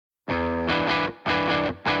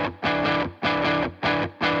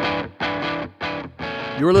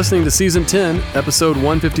You're listening to Season 10, Episode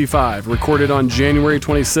 155, recorded on January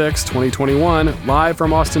 26, 2021, live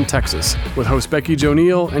from Austin, Texas, with host Becky Jo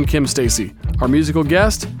Neal and Kim Stacy. Our musical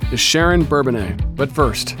guest is Sharon Bourbonnais. But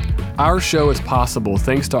first, our show is possible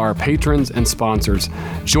thanks to our patrons and sponsors.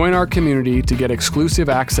 Join our community to get exclusive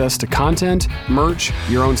access to content, merch,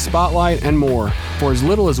 your own spotlight, and more for as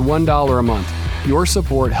little as $1 a month. Your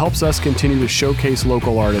support helps us continue to showcase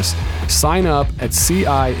local artists. Sign up at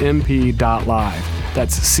CIMP.live.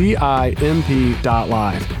 That's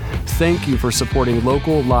CIMP.live. Thank you for supporting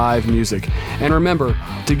local live music. And remember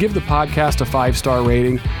to give the podcast a 5-star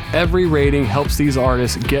rating. Every rating helps these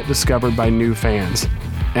artists get discovered by new fans.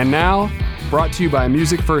 And now, brought to you by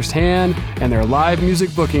Music Firsthand and their live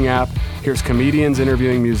music booking app, here's Comedians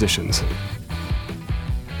Interviewing Musicians.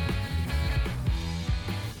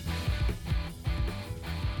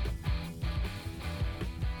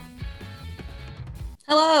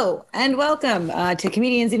 Hello and welcome to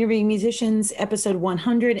Comedians Interviewing Musicians, episode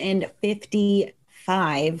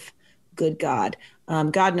 155. Good God.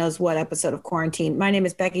 God knows what episode of quarantine. My name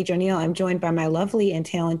is Becky Jo Neal. I'm joined by my lovely and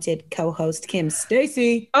talented co-host, Kim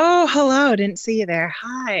Stacy. Oh, hello. Didn't see you there.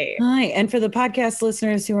 Hi. Hi. And for the podcast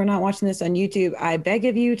listeners who are not watching this on YouTube, I beg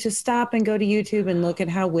of you to stop and go to YouTube and look at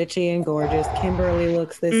how witchy and gorgeous Kimberly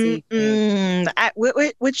looks this evening.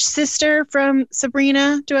 Which sister from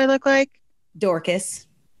Sabrina do I look like? Dorcas.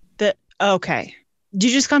 Okay. Did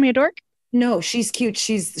you just call me a dork? No, she's cute.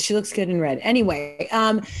 She looks good in red. Anyway,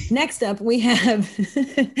 next up we have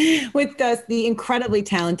with us the incredibly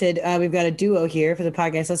talented. We've got a duo here for the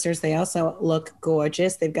podcast listeners. They also look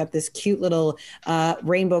gorgeous. They've got this cute little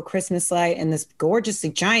rainbow Christmas light and this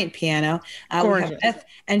gorgeously giant piano. We have Beth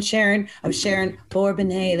and Sharon of Sharon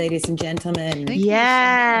Bourbonnais, ladies and gentlemen.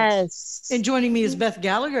 Yes. And joining me is Beth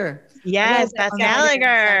Gallagher. Yes, Beth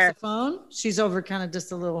Gallagher. Saxophone. She's over kind of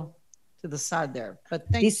just a little to the side there, but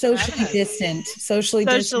he's socially distant,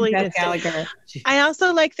 Beth Gallagher. I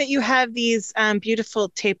also like that you have these beautiful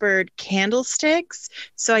tapered candlesticks.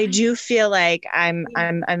 So I do feel like I'm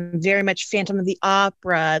very much Phantom of the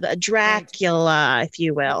Opera, the Dracula, if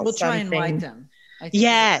you will. We'll try and light them.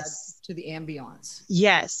 Yes, to the ambiance.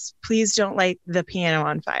 Yes, please don't light the piano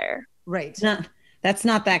on fire. Right. No, that's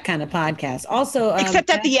not that kind of podcast. Also,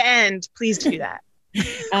 except at the end, please do that.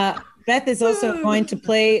 Beth is also going to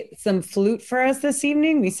play some flute for us this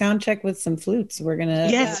evening. We sound check with some flutes. We're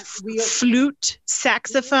gonna flute,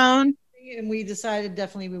 saxophone, and we decided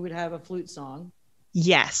definitely we would have a flute song.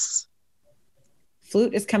 Yes,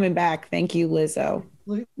 flute is coming back. Thank you, Lizzo.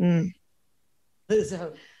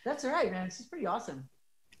 Lizzo, that's all right, man. She's pretty awesome.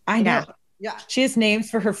 I know. Yeah, she has names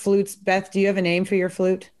for her flutes. Beth, do you have a name for your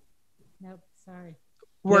flute? Nope. Sorry.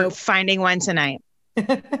 We're finding one tonight.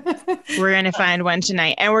 We're going to find one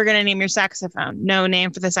tonight, and we're going to name your saxophone. No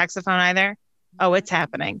name for the saxophone either? Oh, it's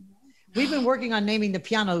happening. We've been working on naming the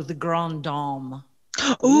piano the Grande Dame.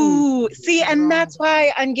 Ooh, see, and that's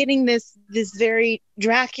why I'm getting this very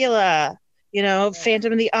Dracula,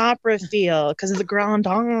 Phantom of the Opera feel, because of the Grande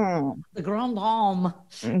Dame. The Grande Dame.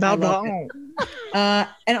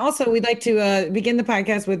 And also, we'd like to begin the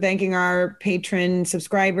podcast with thanking our patron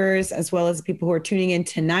subscribers, as well as the people who are tuning in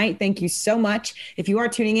tonight. Thank you so much. If you are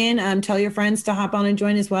tuning in, tell your friends to hop on and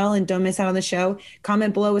join as well, and don't miss out on the show.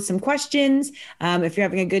 Comment below with some questions. If you're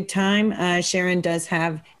having a good time, Sharon does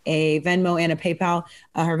have a Venmo and a PayPal.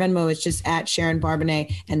 Her Venmo is just at Sharon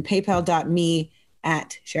Bourbonnais, and PayPal.me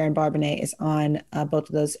at Sharon Bourbonnais is on both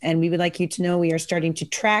of those. And we would like you to know we are starting to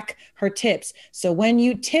track her tips. So when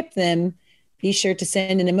you tip them, be sure to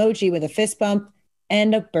send an emoji with a fist bump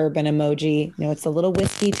and a bourbon emoji. It's a little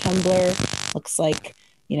whiskey tumbler. Looks like,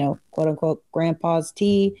 quote unquote, grandpa's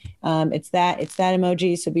tea. It's that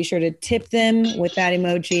emoji. So be sure to tip them with that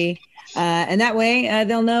emoji. And that way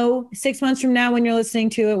they'll know 6 months from now when you're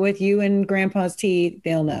listening to it with you and grandpa's tea,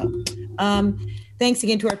 they'll know. Thanks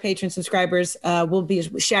again to our patron subscribers. We'll be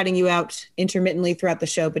shouting you out intermittently throughout the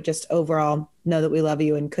show, but just overall know that we love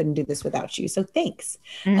you and couldn't do this without you. So thanks.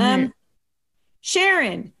 Mm-hmm.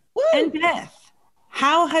 Sharon and Beth,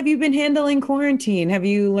 how have you been handling quarantine? Have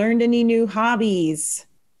you learned any new hobbies?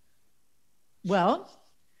 Well,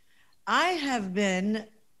 I have been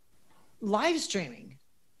live streaming.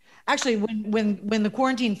 Actually, when the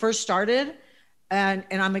quarantine first started, and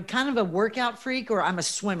I'm a kind of a workout freak, or I'm a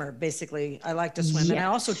swimmer, basically. I like to swim. Yes. And I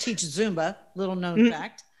also teach Zumba, little known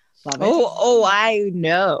fact. Love it. Oh, I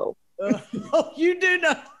know. Oh, you do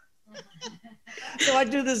know. So I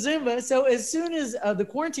do the Zumba. So as soon as the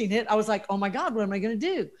quarantine hit, I was like, oh my God, what am I going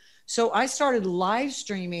to do? So I started live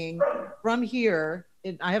streaming from here.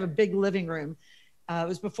 I have a big living room. It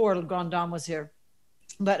was before Grand Dame was here.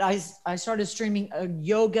 But I started streaming a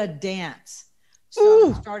yoga dance. So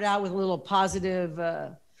Ooh. start out with a little positive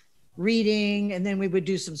reading, and then we would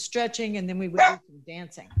do some stretching, and then we would do some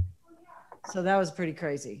dancing. So that was pretty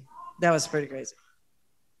crazy. Yeah.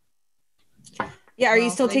 Are you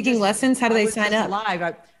still taking lessons? How do they sign up?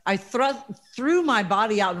 Live. I threw my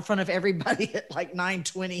body out in front of everybody at like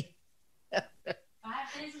 9:20.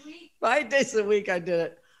 5 days a week I did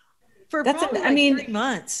it. For probably 3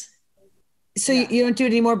 months. So you don't do it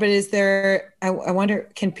anymore, but is there, I wonder,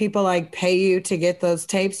 can people like pay you to get those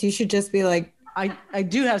tapes? You should just be like, I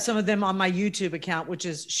do have some of them on my YouTube account, which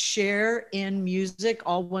is Share in Music,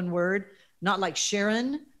 all one word, not like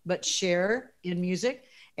Sharon, but Share in Music.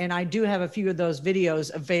 And I do have a few of those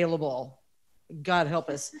videos available. God help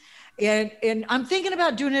us. And I'm thinking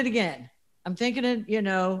about doing it again. I'm thinking of,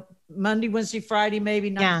 Monday, Wednesday, Friday,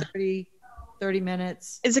 maybe 9:30. 30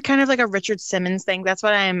 minutes. Is it kind of like a Richard Simmons thing? That's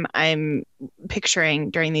what I'm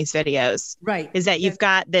picturing during these videos. Right. Is that you've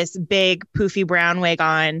got this big poofy brown wig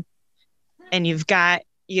on, and you've got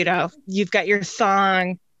your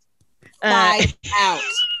thong. thighs out.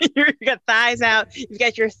 You've got thighs out. You've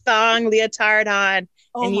got your thong leotard on,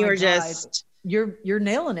 and you are just you're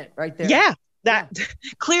nailing it right there. Yeah.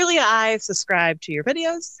 Clearly I've subscribed to your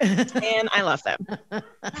videos and I love them.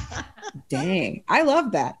 Dang. I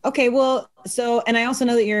love that. Okay. Well, and I also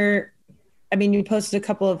know that you posted a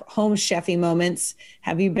couple of home chefy moments.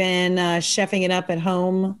 Have you been chefing it up at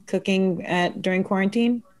home, cooking during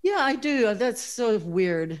quarantine? Yeah, I do. That's so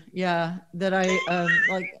weird. Yeah. That I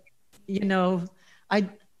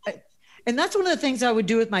and that's one of the things I would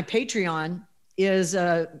do with my Patreon. Is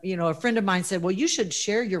a friend of mine said, well, you should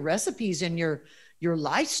share your recipes and your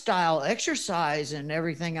lifestyle, exercise and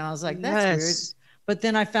everything. I was like, that's weird. But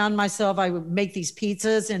then I found myself, I would make these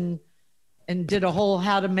pizzas and did a whole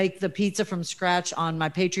how to make the pizza from scratch on my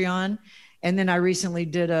Patreon. And then I recently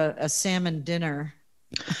did a salmon dinner.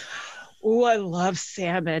 Oh, I love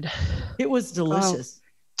salmon. It was delicious. Oh.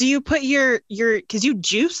 Do you put your because you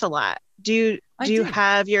juice a lot. Do you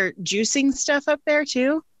have your juicing stuff up there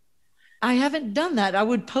too? I haven't done that. I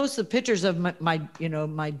would post the pictures of my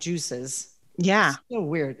juices. Yeah. It's so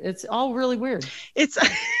weird. It's all really weird. It's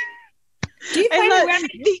Do you find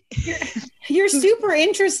you're super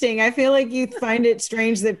interesting. I feel like you find it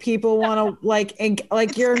strange that people want to like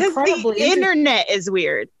you're incredibly the internet is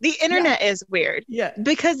weird. The internet is weird. Yeah.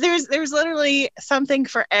 Because there's literally something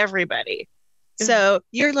for everybody. So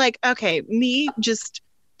you're like, okay, me just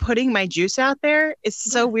putting my juice out there is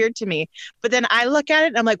so weird to me. But then I look at it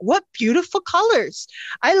and I'm like, what beautiful colors.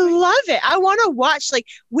 I love it. I want to watch, like,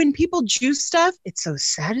 when people juice stuff, it's so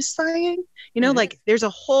satisfying. Like there's a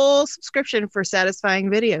whole subscription for satisfying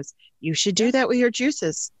videos. You should do that with your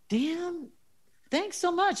juices. Damn. Thanks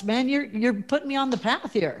so much, man. You're putting me on the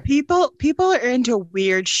path here. People are into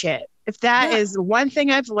weird shit. If that is one thing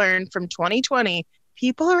I've learned from 2020,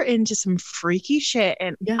 people are into some freaky shit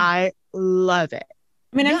and I love it.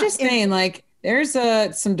 I mean, I'm just saying, like, there's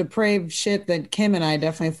some depraved shit that Kim and I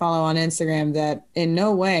definitely follow on Instagram that in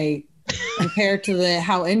no way compared to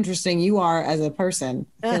how interesting you are as a person.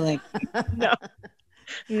 I feel like no.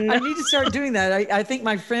 I need to start doing that. I think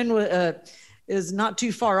my friend is not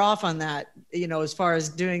too far off on that, as far as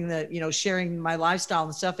doing the, sharing my lifestyle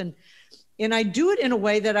and stuff. And I do it in a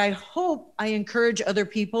way that I hope I encourage other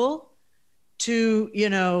people to,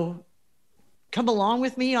 come along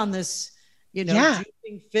with me on this, juicing,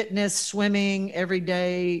 fitness, swimming,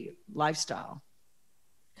 everyday lifestyle.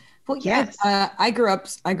 Well, yes. I grew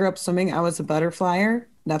up swimming. I was a butterflyer.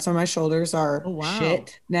 That's why my shoulders are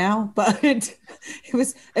shit now, but it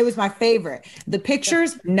was my favorite. The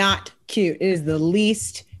pictures, not cute. It is the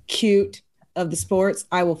least cute of the sports.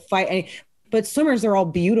 I will fight but swimmers are all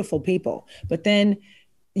beautiful people. But then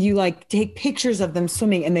you like take pictures of them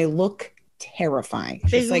swimming and they look terrifying.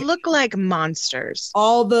 They look like monsters.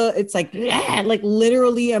 It's like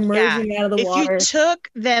literally emerging out of the water. If you took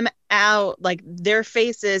them out, like their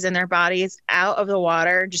faces and their bodies out of the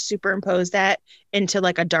water, just superimpose that into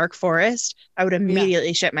like a dark forest, I would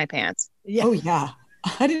immediately shit my pants. Yeah. Oh yeah.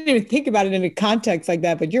 I didn't even think about it in a context like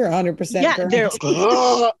that, but you're 100% correct.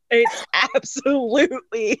 It's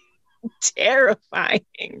absolutely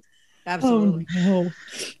terrifying. Absolutely. Oh no.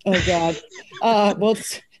 Oh God. Well,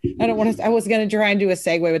 I was going to try and do a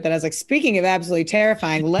segue with that. I was like, speaking of absolutely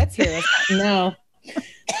terrifying, let's hear it. No,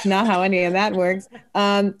 not how any of that works.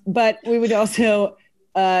 But we would also,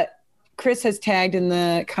 Chris has tagged in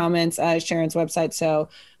the comments, Sharon's website. So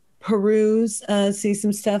peruse, see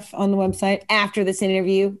some stuff on the website after this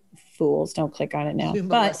interview. Fools, don't click on it now.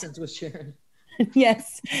 Lessons with Sharon.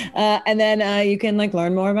 Yes. And then you can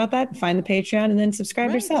learn more about that, find the Patreon and then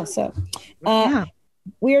subscribe yourself. So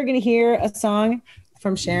we are going to hear a song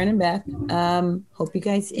from Sharon and Beth. Hope you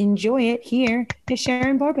guys enjoy it. Here is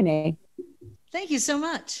Sharon Bourbonnais. Thank you so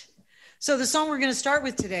much. So the song we're going to start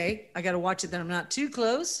with today, I got to watch it that I'm not too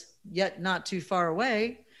close, yet not too far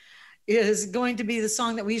away, is going to be the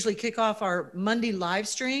song that we usually kick off our Monday live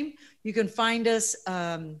stream. You can find us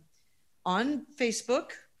on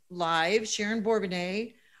Facebook Live, Sharon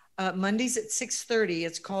Bourbonnais, Mondays at 6:30.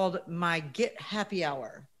 It's called My Get Happy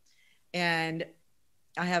Hour. And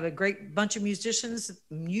I have a great bunch of musicians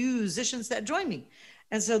that join me.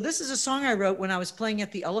 And so this is a song I wrote when I was playing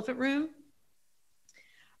at the Elephant Room,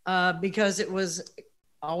 because it was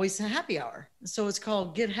always a happy hour. So it's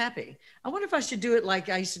called Get Happy. I wonder if I should do it like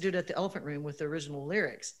I used to do it at the Elephant Room with the original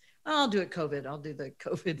lyrics. I'll do it COVID. I'll do the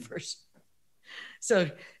COVID version.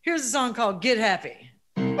 So here's a song called Get Happy.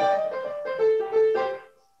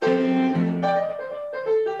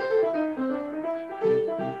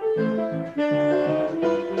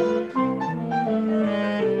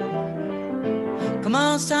 Come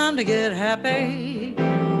on, it's time to get happy.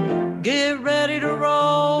 Get ready to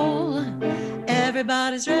roll.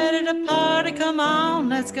 Everybody's ready to party. Come on,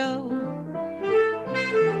 let's go.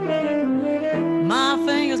 My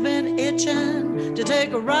finger's been itching to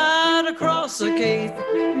take a ride across the Keith.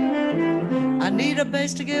 I need a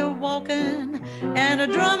bass to get walking and a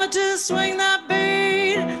drummer to swing that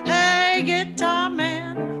beat. Hey, guitar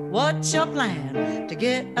man, what's your plan to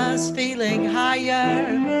get us feeling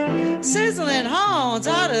higher? Sizzling horns,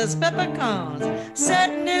 hot as peppercorns,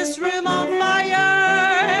 setting this room on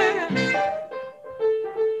fire.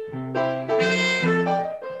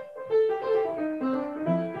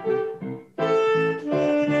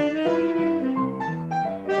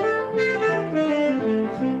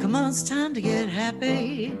 Come on, it's time to get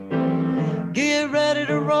happy. Get ready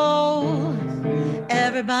to roll.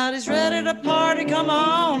 Everybody's ready to party. Come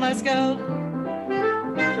on, let's go.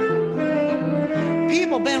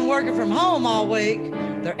 People been working from home all week.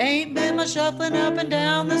 There ain't been much shuffling up and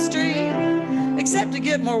down the street, except to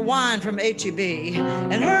get more wine from H-E-B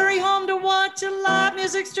and hurry home to watch a live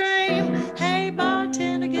music stream. Hey,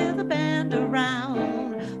 bartender, give the band a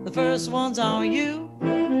round. The first one's on you.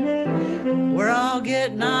 We're all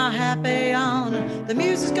getting our happy on. The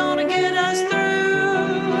music's gonna get us through.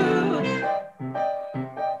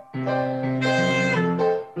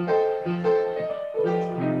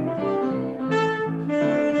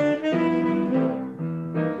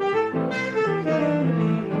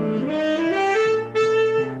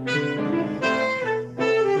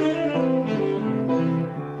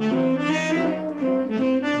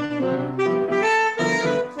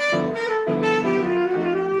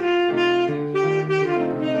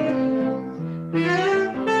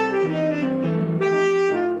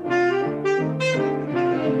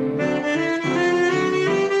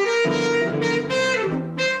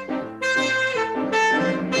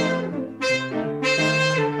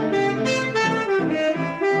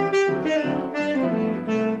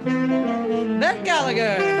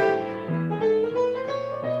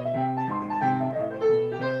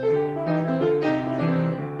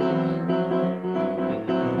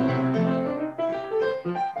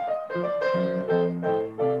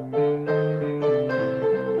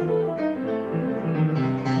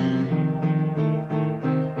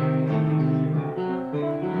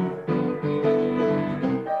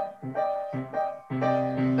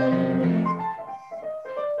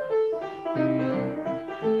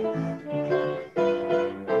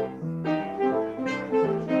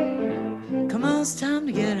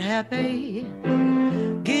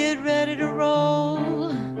 Get ready to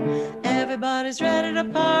roll. Everybody's ready to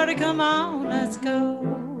party. Come on, let's go.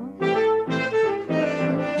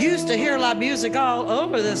 Used to hear live music all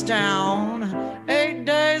over this town, 8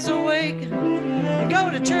 days a week.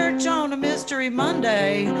 Go to church on a Mystery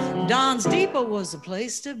Monday. Don's Depot was the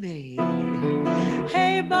place to be.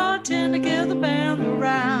 Hey, bartender, give the band a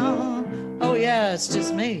round. Oh yeah, it's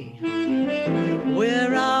just me.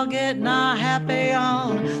 We're all getting our happy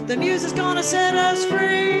on. The music's gonna set us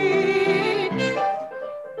free.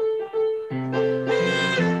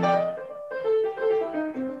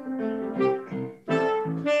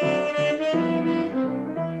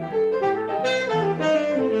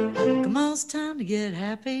 Come on, it's time to get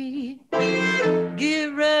happy.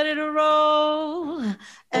 Get ready to roll.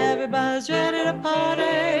 Everybody's ready to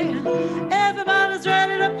party. Everybody's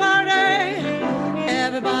ready to party.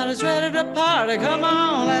 Everybody's ready to party. Come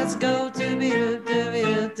on, let's go.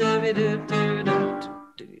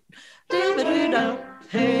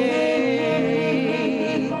 Hey.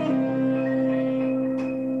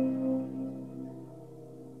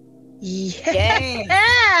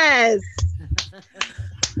 Yes.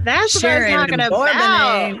 That's what I was talking about.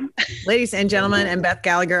 Bourbonnais, ladies and gentlemen, and Beth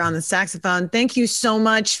Gallagher on the saxophone. Thank you so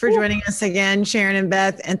much for joining us again, Sharon and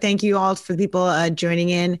Beth, and thank you all for the people joining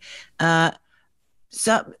in.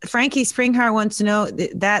 So Frankie Springheart wants to know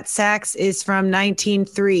that sax is from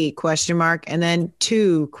 1903 ? And then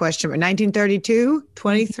 2 ? 1932,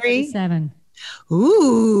 23, 7.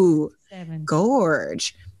 Ooh, 7.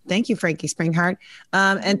 gorge. Thank you, Frankie Springheart.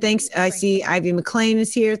 And thanks. I see Ivy McLean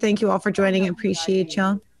is here. Thank you all for joining. Appreciate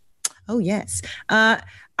y'all. Oh, yes.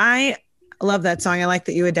 I love that song. I like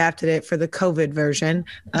that you adapted it for the COVID version.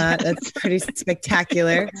 That's pretty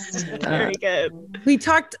spectacular. Very good. We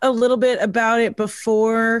talked a little bit about it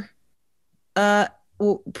before,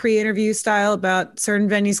 pre-interview style, about certain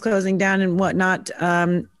venues closing down and whatnot.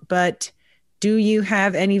 But do you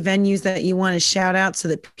have any venues that you want to shout out so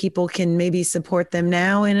that people can maybe support them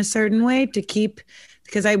now in a certain way to keep?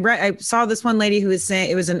 Because I saw this one lady who was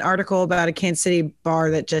saying, it was an article about a Kansas City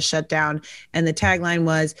bar that just shut down. And the tagline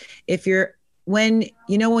was, when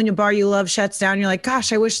your bar you love shuts down, you're like,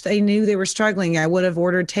 gosh, I wish they knew they were struggling. I would have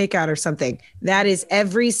ordered takeout or something. That is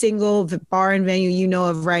every single bar and venue you know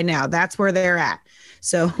of right now. That's where they're at.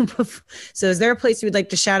 So is there a place you would like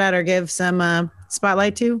to shout out or give some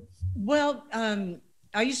spotlight to? Well,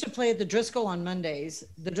 I used to play at the Driscoll on Mondays,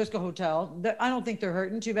 the Driscoll Hotel. I don't think they're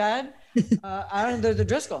hurting too bad. I don't know, they're the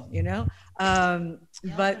Driscoll,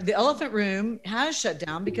 but the Elephant Room has shut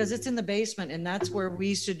down because it's in the basement, and that's where we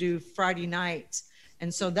used to do Friday nights.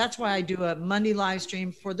 And so that's why I do a Monday live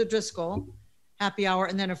stream for the Driscoll happy hour,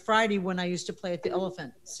 and then a Friday when I used to play at the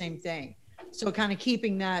Elephant, same thing. So kind of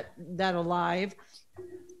keeping that alive.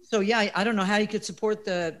 So yeah, I don't know how you could support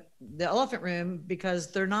the Elephant Room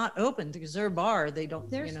because they're not open because they're a bar. They're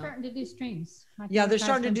starting to do streams. They're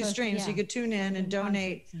starting to do streams. Yeah. So you could tune in and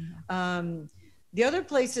donate. The other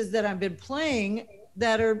places that I've been playing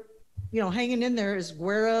that are, hanging in there is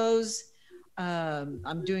Guero's.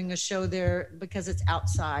 I'm doing a show there because it's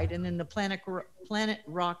outside, and then the Planet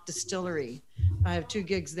Rock Distillery. I have 2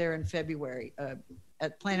 gigs there in February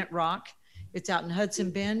at Planet Rock. It's out in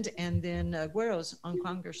Hudson Bend, and then Guero's on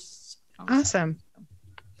Congress. Awesome.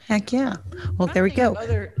 Heck yeah. Well, there we go.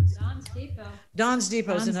 Don's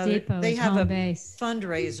Depot is another. They have a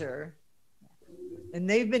fundraiser, and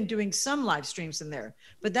they've been doing some live streams in there,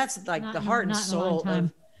 but that's like the heart and soul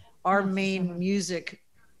of our main music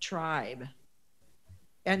tribe.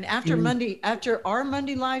 And after our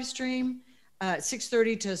Monday live stream,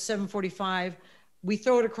 6:30 to 7:45, we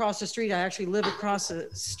throw it across the street. I actually live across the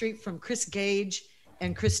street from Chris Gage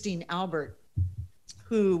and Christine Albert,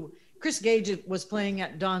 who Chris Gage was playing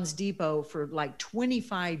at Don's Depot for like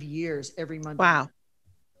 25 years every Monday. Wow.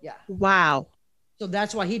 Yeah. Wow. So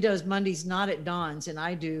that's why he does Mondays not at Don's, and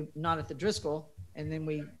I do not at the Driscoll, and then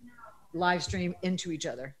we live stream into each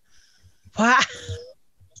other. Wow.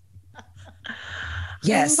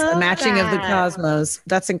 Yes, the matching of the cosmos.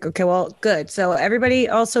 That's okay. Well, good. So everybody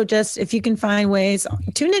also just, if you can find ways,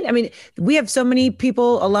 tune in. I mean, we have so many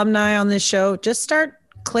people, alumni on this show. Just start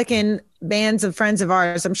clicking bands of friends of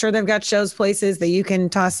ours. I'm sure they've got shows, places that you can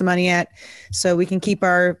toss the money at so we can keep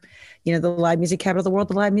our, the live music capital of the world,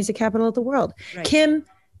 the live music capital of the world. Right. Kim,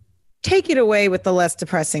 take it away with the less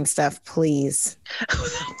depressing stuff, please.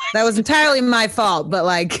 That was entirely my fault,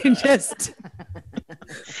 but just...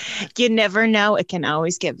 You never know. It can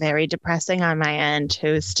always get very depressing on my end.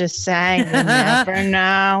 Who's to say? You never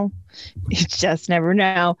know. You just never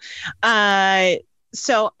know.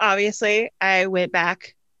 So obviously I went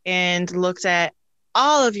back and looked at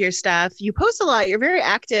all of your stuff. You post a lot. You're very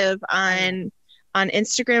active on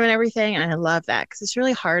Instagram and everything. And I love that because it's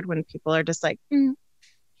really hard when people are just like,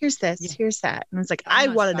 here's this, here's that. And it's like, I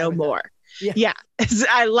want to know more. Yeah.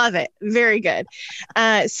 I love it. Very good.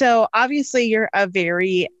 So obviously you're a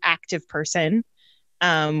very active person,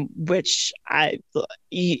 which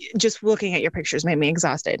just looking at your pictures made me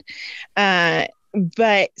exhausted.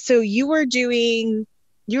 But so you were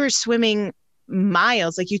swimming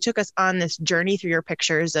miles. Like you took us on this journey through your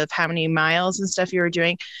pictures of how many miles and stuff you were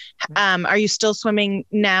doing. Are you still swimming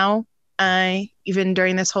now, even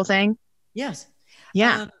during this whole thing? Yes.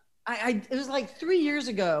 Yeah. It was like 3 years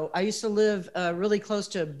ago. I used to live really close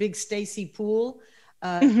to a Big Stacy pool.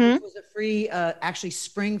 Which was a free, actually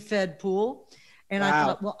spring-fed pool. And I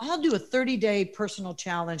thought, well, I'll do a 30-day personal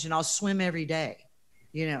challenge and I'll swim every day,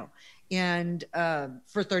 and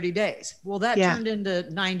for 30 days. Well, that turned into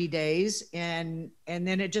 90 days and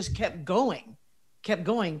then it just kept going.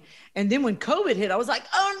 And then when COVID hit, I was like,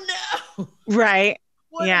 oh no. Right.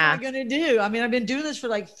 What am I going to do? I mean, I've been doing this for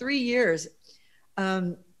like 3 years.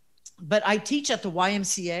 But I teach at the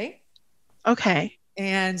YMCA. Okay.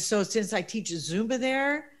 And so since I teach Zumba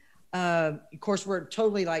there, Of course, we're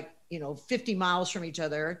totally like, 50 miles from each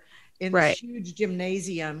other in Right. this huge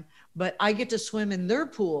gymnasium, but I get to swim in their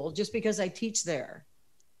pool just because I teach there,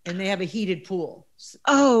 and they have a heated pool.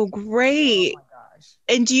 Oh, great. Oh my gosh.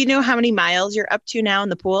 And do you know how many miles you're up to now in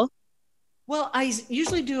the pool? Well, I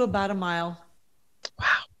usually do about a mile. Wow.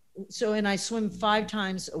 So, and I swim 5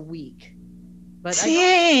 times a week, but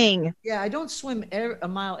Dang. I don't swim a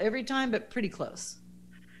mile every time, but pretty close.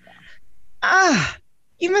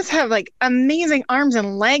 You must have like amazing arms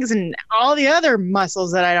and legs and all the other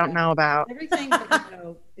muscles that I don't know about. Everything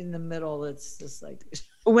that, in the middle, it's just like,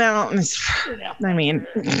 Well, I mean,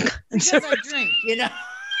 because I drink,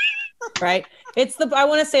 Right. I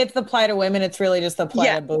want to say it's the plight of women. It's really just the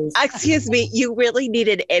plight of booze. excuse me, you really need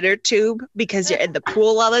an inner tube because you're in the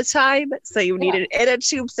pool all the time. So you need an inner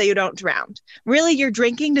tube so you don't drown. Really, you're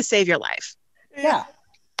drinking to save your life. Yeah.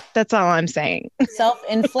 That's all I'm saying.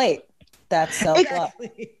 Self-inflate. That's self-love.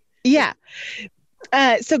 exactly. Yeah.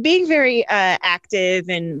 So being very active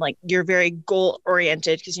and like you're very goal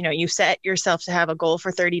oriented because, you set yourself to have a goal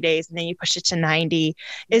for 30 days and then you push it to 90.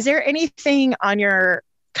 Is there anything on your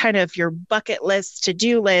kind of your bucket list,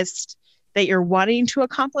 to-do list that you're wanting to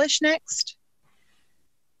accomplish next?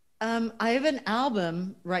 I have an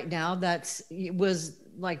album right now was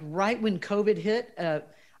like right when COVID hit. I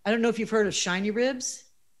don't know if you've heard of Shiny Ribs.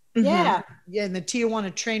 Yeah. Yeah, and the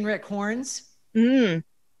Tijuana Trainwreck Horns. Mm.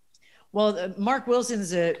 Well, Mark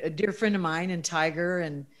Wilson's a dear friend of mine and Tiger.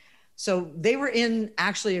 And so they were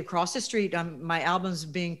actually across the street. My album's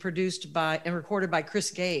being produced and recorded by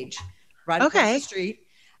Chris Gage right across the street.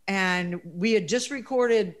 And we had just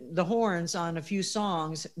recorded the horns on a few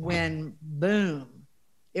songs when boom,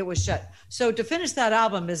 it was shut. So to finish that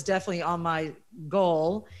album is definitely on my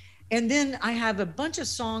goal. And then I have a bunch of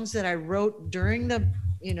songs that I wrote during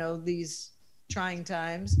these trying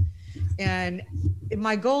times. And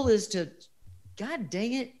my goal is to, God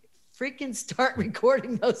dang it, freaking start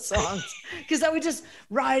recording those songs. Because I would just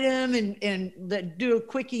write them and do a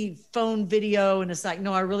quickie phone video. And it's like,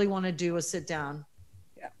 no, I really want to do a sit down.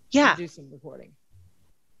 Yeah. Do some recording.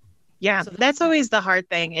 Yeah. So that's always the hard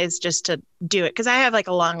thing is just to do it. Cause I have like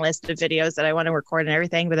a long list of videos that I want to record and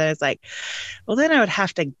everything. But then it's like, well, then I would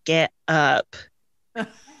have to get up.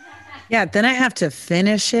 Yeah. Then I have to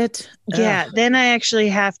finish it. Yeah. Then I actually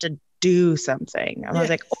have to do something. I was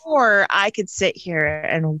like, or I could sit here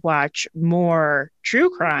and watch more true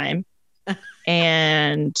crime.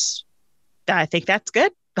 And I think that's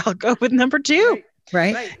good. I'll go with number 2.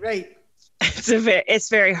 Right. It's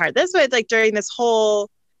very hard. That's why like during this whole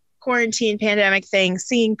quarantine pandemic thing,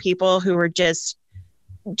 seeing people who were just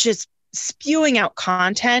spewing out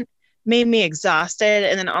content made me exhausted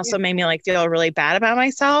and then also made me like feel really bad about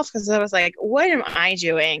myself because I was like, what am I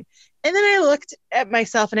doing? And then I looked at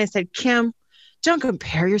myself and I said, Kim, don't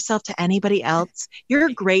compare yourself to anybody else. You're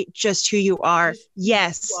great just who you are.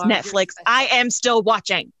 Yes, Netflix. I am still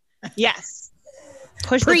watching. Yes.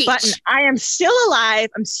 Push the button. I am still alive.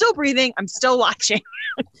 I'm still breathing. I'm still watching.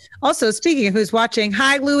 Also, speaking of who's watching,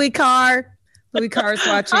 hi, Louis Carr. Louis Carr is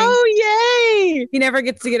watching. Oh, yay. He never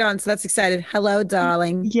gets to get on, so that's excited. Hello,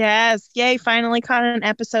 darling. Yes. Yay. Finally caught an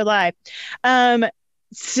episode live.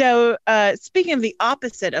 So speaking of the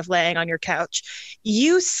opposite of laying on your couch,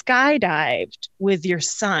 you skydived with your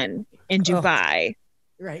son in Dubai,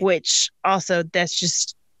 which also that's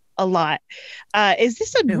just a lot. Is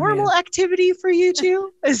this a normal activity for you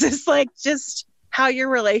two? Is this like just how your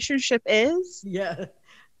relationship is? Yeah.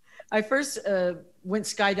 I first went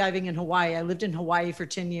skydiving in Hawaii. I lived in Hawaii for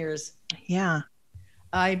 10 years. Yeah.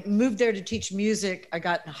 I moved there to teach music. I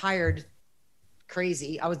got hired.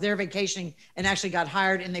 Crazy. I was there vacationing and actually got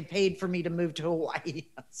hired and they paid for me to move to Hawaii.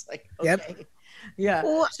 I was like, okay. Yeah.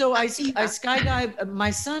 Well, so I skydived.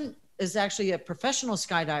 My son is actually a professional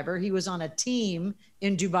skydiver. He was on a team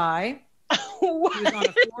in Dubai. He was on a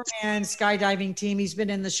 4-man skydiving team. He's been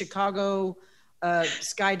in the Chicago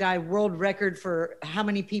skydive world record for how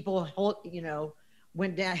many people,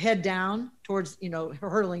 went down, head down towards,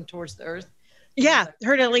 hurtling towards the earth. Yeah.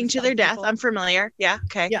 Hurtling to their death. I'm familiar. Yeah.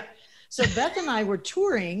 Okay. Yeah. So Beth and I were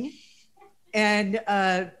touring and,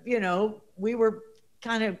 we were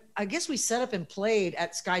kind of, I guess we set up and played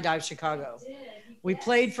at Skydive Chicago. We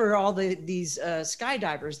played for all these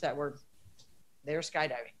skydivers that were there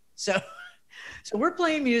skydiving. So we're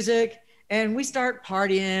playing music and we start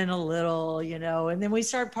partying a little, and then we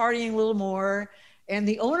start partying a little more. And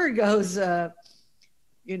the owner goes,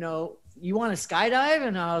 you want to skydive?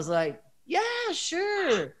 And I was like, yeah,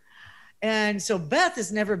 sure. And so Beth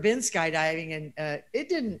has never been skydiving, and it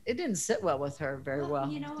didn't sit well with her very well.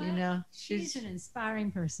 You know what? She's an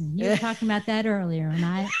inspiring person. You were talking about that earlier, and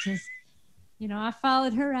I just I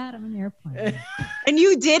followed her out of an airplane. And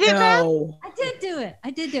you did it, Beth? No. I did do it.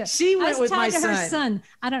 She I went was with my tied to her son. son.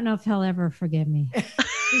 I don't know if he'll ever forgive me.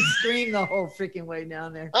 He screamed the whole freaking way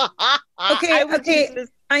down there. Okay, I would okay. do the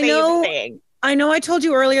I same know. thing. I know I told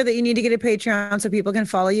you earlier that you need to get a Patreon so people can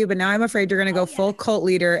follow you, but now I'm afraid you're going to go full cult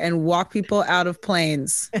leader and walk people out of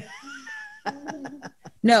planes.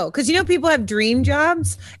 No, because people have dream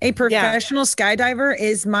jobs. A professional skydiver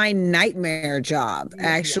is my nightmare job.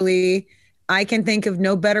 Actually, I can think of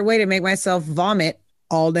no better way to make myself vomit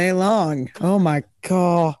all day long. Oh my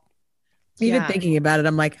God. Even thinking about it,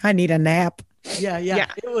 I'm like, I need a nap. Yeah.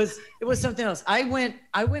 It was something else. I went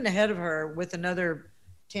ahead of her with another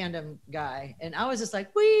tandem guy, and I was just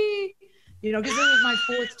like, wee, because it was my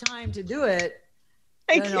fourth time to do it.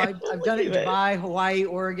 I've done it in Dubai, Hawaii,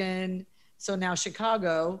 Oregon, so now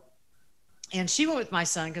Chicago. And she went with my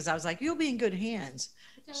son because I was like, you'll be in good hands.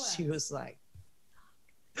 She was like,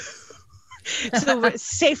 so it's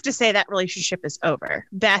safe to say that relationship is over.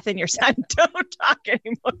 Beth and your son don't talk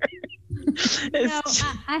anymore.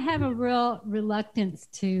 I have a real reluctance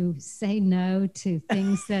to say no to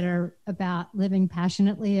things that are about living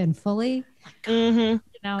passionately and fully.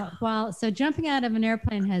 Mm-hmm. So jumping out of an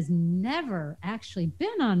airplane has never actually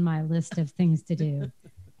been on my list of things to do.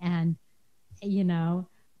 And,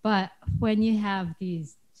 but when you have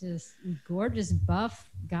these just gorgeous buff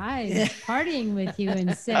guys partying with you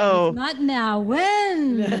and saying, not now,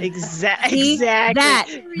 when? Exactly.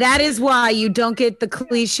 That is why you don't get the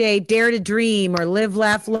cliche dare to dream or live,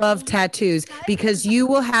 laugh, love tattoos, because you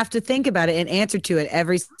will have to think about it and answer to it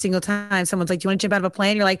every single time. Someone's like, do you want to jump out of a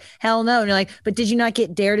plane? You're like, hell no. And you're like, but did you not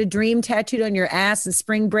get dare to dream tattooed on your ass in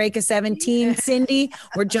spring break of 17, Cindy?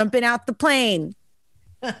 We're jumping out the plane.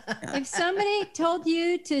 If somebody told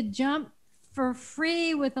you to jump for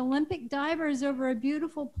free with Olympic divers over a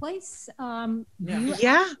beautiful place, you are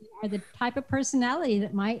the type of personality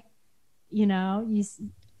that might, you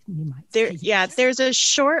might. There's a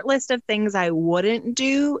short list of things I wouldn't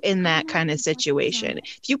do in that kind of situation.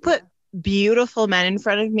 If you put beautiful men in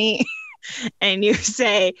front of me and you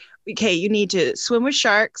say, okay, you need to swim with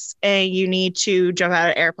sharks and you need to jump out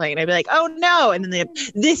of an airplane, I'd be like, oh no. And then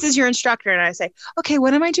this is your instructor. And I say, okay,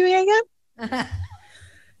 what am I doing again?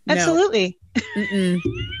 Absolutely.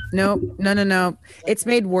 No. It's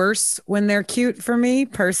made worse when they're cute for me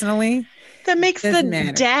personally. That makes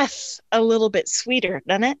the death a little bit sweeter,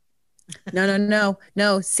 doesn't it?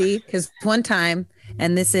 No. See, because one time,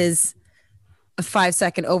 and this is a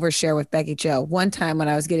 5-second overshare with Becky Joe. One time when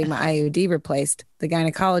I was getting my IUD replaced, the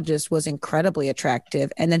gynecologist was incredibly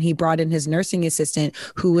attractive. And then he brought in his nursing assistant,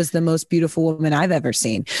 who was the most beautiful woman I've ever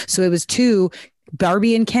seen. So it was two,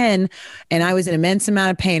 Barbie and Ken, and I was in immense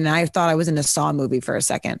amount of pain. And I thought I was in a Saw movie for a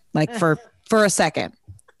second, for a second.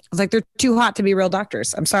 I was like, they're too hot to be real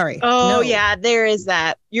doctors. I'm sorry. Oh, no. Yeah, there is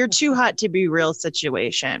that. You're too hot to be real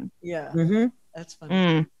situation. Yeah. Mm-hmm. That's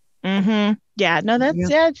funny. Mm-hmm. Yeah, no,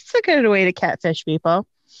 it's a good way to catfish people.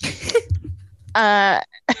 Before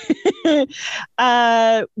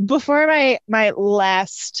my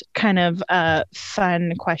last kind of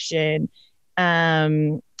fun question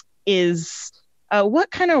is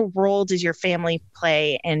what kind of role does your family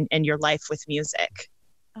play in your life with music?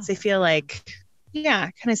 So I feel like,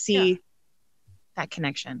 kind of see that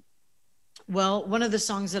connection. Well, one of the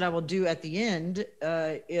songs that I will do at the end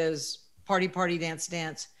is Party, Party, Dance,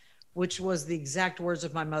 Dance, which was the exact words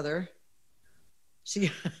of my mother.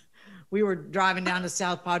 We were driving down to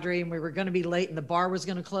South Padre and we were going to be late and the bar was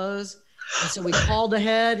going to close. And so we called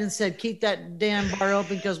ahead and said, keep that damn bar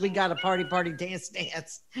open because we got a party, party, dance,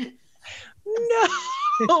 dance.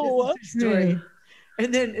 No. Story.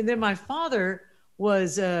 And then my father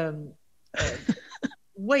was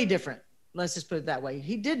way different. Let's just put it that way.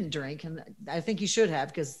 He didn't drink, and I think he should have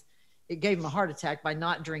because it gave him a heart attack by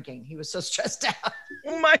not drinking. He was so stressed out.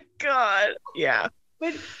 Oh my God. Yeah.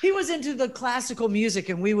 But he was into the classical music,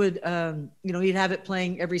 and we would, he'd have it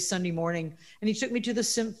playing every Sunday morning. And he took me to the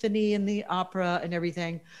symphony and the opera and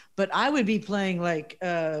everything. But I would be playing like.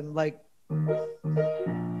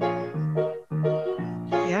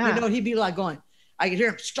 He'd be like going. I could hear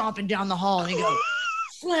him stomping down the hall, and he'd go,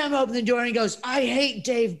 slam open the door, and he goes, "I hate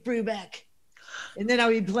Dave Brubeck." And then I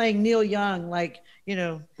would be playing Neil Young, a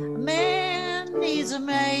man needs a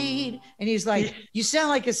maid. And he's like, you sound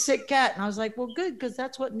like a sick cat. And I was like, well, good, because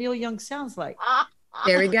that's what Neil Young sounds like.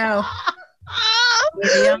 There we go.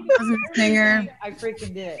 Neil Young wasn't a singer. I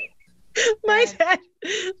freaking did. My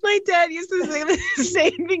dad used to say the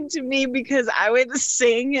same thing to me because I would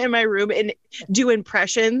sing in my room and do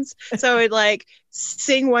impressions. So I would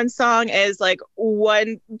sing one song as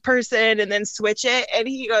one person and then switch it. And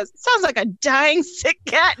he goes, sounds like a dying sick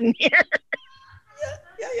cat in here.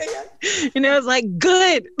 And I was like,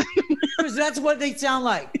 good. Because that's what they sound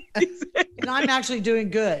like. And I'm actually doing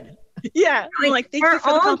good. Yeah. I'm like, thank you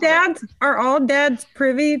for the compliment. Are all dads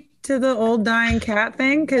privy to the old dying cat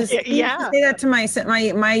thing? Because Yeah. I say that to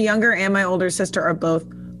my younger and my older sister are both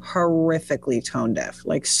horrifically tone deaf,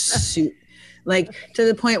 like like to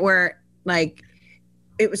the point where like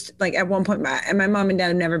it was like at one point my mom and dad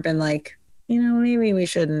have never been like, maybe we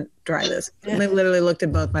shouldn't try this. And they literally looked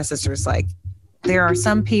at both my sisters like, there are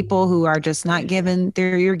some people who are just not given.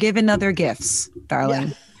 You're given other gifts,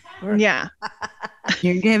 darling. Yeah.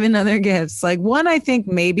 You're given other gifts. Like one, I think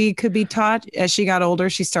maybe could be taught as she got older.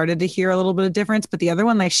 She started to hear a little bit of difference, but the other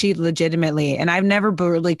one, like she legitimately, and I've never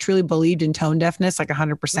like truly believed in tone deafness, like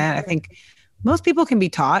 100%. I think most people can be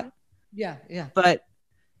taught. Yeah. Yeah. But,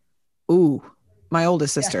 ooh, my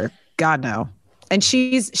oldest sister, God no. And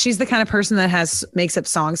she's the kind of person that makes up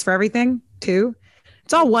songs for everything too.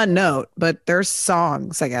 It's all one note, but there's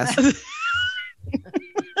songs, I guess.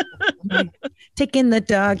 Taking the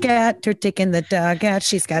dog out, we're taking the dog out.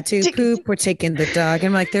 She's got to poop. We're taking the dog.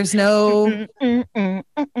 I'm like, there's no.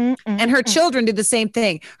 And her children do the same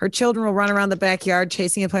thing. Her children will run around the backyard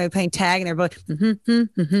chasing and playing tag, and they're both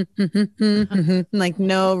like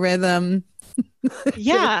no rhythm.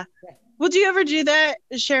 Yeah. Well, do you ever do that,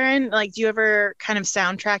 Sharon? Like, do you ever kind of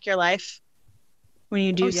soundtrack your life when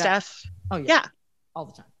you do stuff? Oh yeah. Yeah. All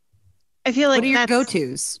the time. I feel like what are your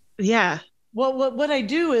go-tos? Yeah. Well, what I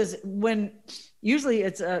do is usually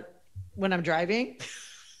it's when I'm driving.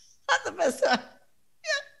 Not the best time.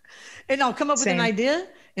 Yeah. And I'll come up with an idea,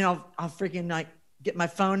 and I'll freaking like get my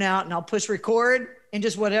phone out and I'll push record, and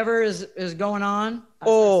just whatever is going on.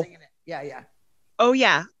 I'll start singing it. Yeah. Oh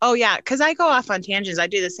yeah. Because I go off on tangents. I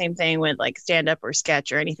do the same thing with like stand up or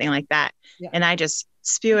sketch or anything like that. Yeah. And I just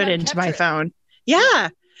spew it into my phone. Yeah.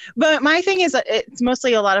 But my thing is that it's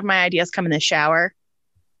mostly a lot of my ideas come in the shower.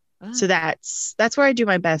 Oh. So that's where I do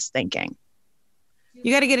my best thinking.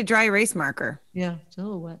 You got to get a dry erase marker. Yeah. It's a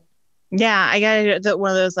little wet. Yeah. I got to one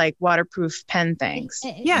of those like waterproof pen things.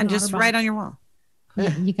 Yeah. And just write on your wall.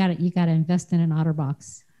 Yeah. You got to invest in an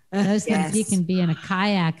OtterBox. Those things you can be in a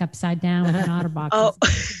kayak upside down with an OtterBox. Oh.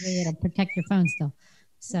 It'll protect your phone still.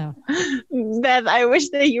 So, Beth, I wish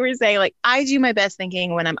that you were saying like I do my best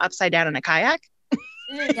thinking when I'm upside down in a kayak.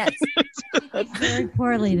 Yes. Very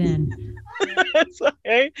poorly then.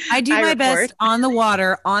 I do my best on the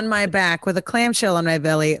water on my back with a clamshell on my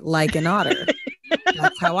belly like an otter.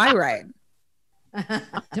 That's how I write.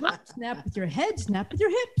 Don't snap with your head, snap with your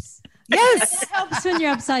hips. Yes. It helps when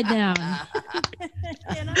you're upside down.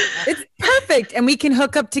 It's perfect. And we can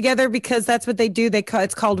hook up together because that's what they do.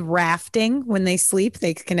 It's called rafting. When they sleep,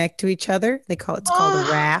 they connect to each other. It's called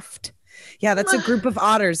a raft. Yeah, that's a group of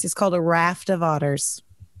otters. It's called a raft of otters.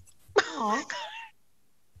 Aww.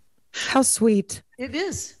 How sweet. It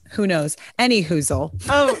is. Who knows? Any hoozle.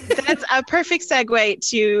 Oh, that's a perfect segue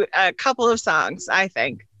to a couple of songs, I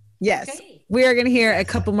think. Yes. Okay. We are going to hear a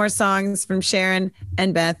couple more songs from Sharon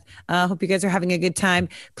and Beth. Hope you guys are having a good time.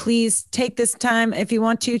 Please take this time, if you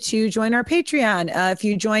want to join our Patreon. If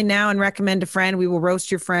you join now and recommend a friend, we will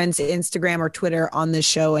roast your friend's Instagram or Twitter on this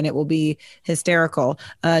show, and it will be hysterical.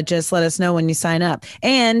 Just let us know when you sign up.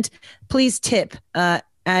 And please tip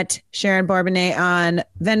at Sharon Barbinet on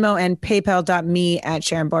Venmo and PayPal.me at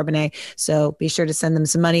Sharon Barbinet. So be sure to send them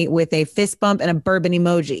some money with a fist bump and a bourbon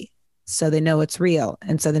emoji, so they know it's real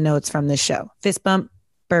and so they know it's from this show. Fist bump,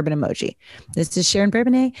 bourbon emoji. This is Sharon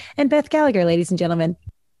Barbinet and Beth Gallagher, ladies and gentlemen.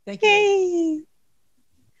 Thank you. Yay.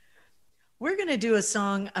 We're going to do a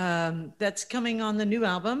song that's coming on the new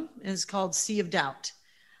album. It's called Sea of Doubt.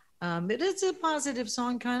 It is a positive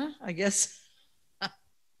song, kind of, I guess.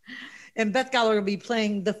 And Beth Gallagher will be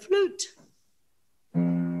playing the flute.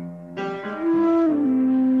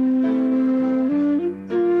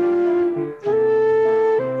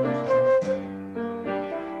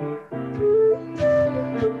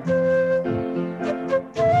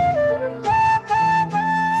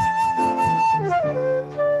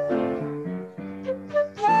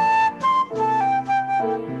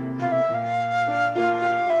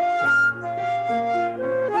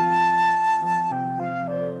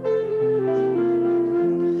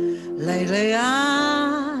 Lately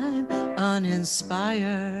I'm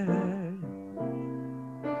uninspired.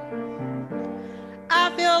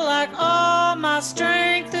 I feel like all my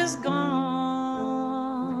strength is gone,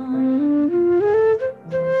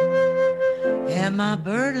 and my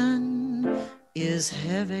burden is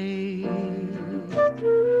heavy.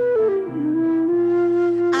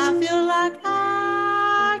 I feel like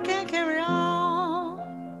I can't carry on.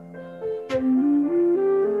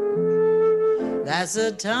 That's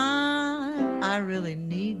the time I really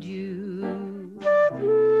need you.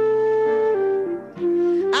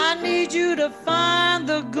 need you to find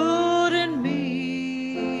the good in me.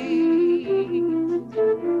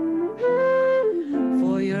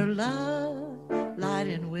 For your love, light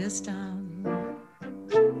and wisdom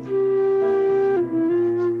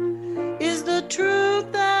is the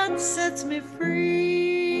truth that sets me free.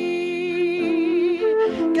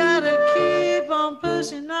 Gotta keep on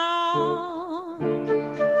pushing on,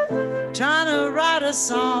 trying to write a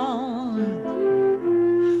song,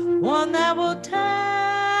 one that will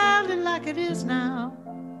tell it like it is now.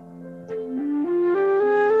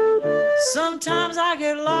 Sometimes I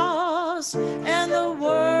get lost and the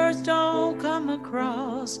words don't come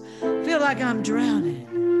across. Feel like I'm drowning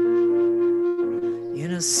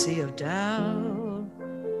in a sea of doubt.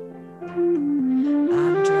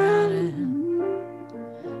 I'm drowning,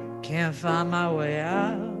 can't find my way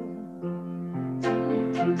out.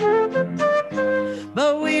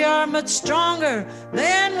 But we are much stronger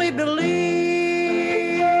than we believe.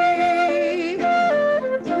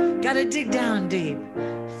 Gotta dig down deep,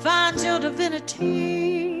 find your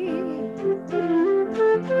divinity.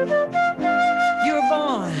 You're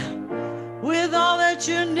born with all that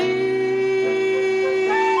you need.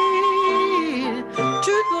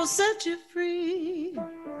 Truth will set you free.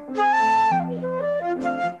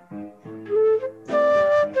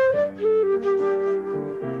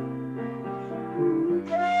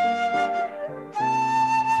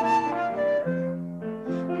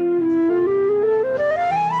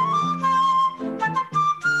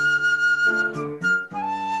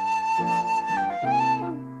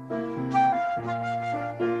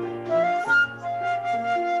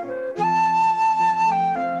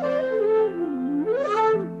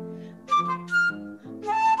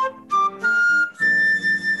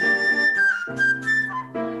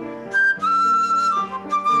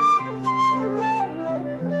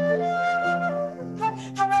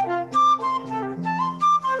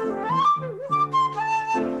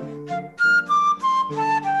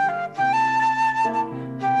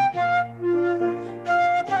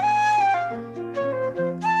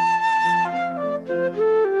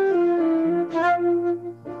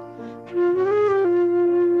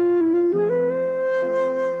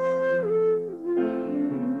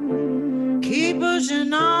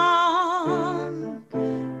 Pushing on,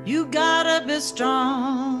 you gotta be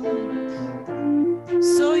strong,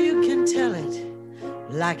 so you can tell it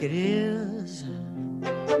like it is.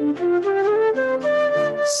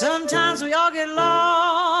 Sometimes we all get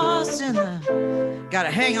lost in the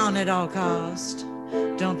gotta hang on at all cost.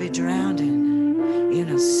 Don't be drowning in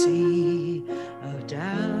a sea of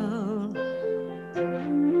doubt.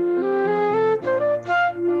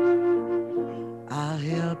 I'll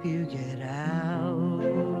help you get out.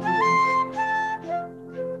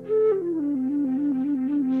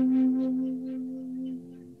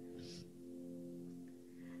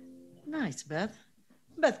 Nice, Beth.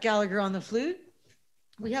 Beth Gallagher on the flute.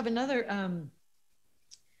 We have another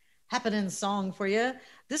happening song for you.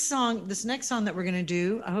 This next song that we're going to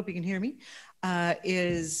do, I hope you can hear me,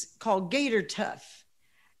 is called Gator Tough.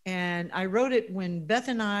 And I wrote it when Beth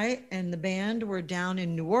and I and the band were down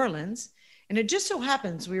in New Orleans. And it just so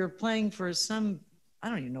happens we were playing for I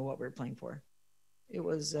don't even know what we were playing for. It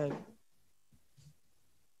was a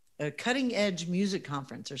cutting edge music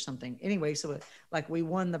conference or something. Anyway, so like we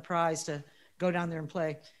won the prize to go down there and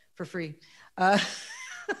play for free.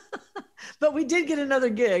 But we did get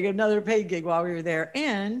another paid gig while we were there.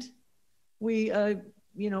 And we, had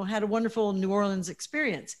a wonderful New Orleans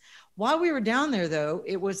experience. While we were down there though,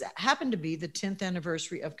 happened to be the 10th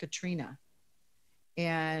anniversary of Katrina.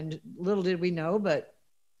 And little did we know, but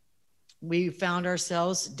we found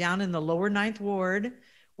ourselves down in the lower 9th Ward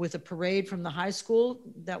with a parade from the high school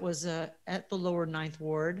that was at the lower 9th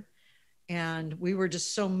Ward. And we were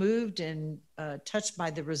just so moved and touched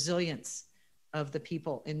by the resilience of the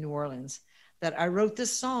people in New Orleans that I wrote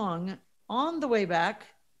this song on the way back,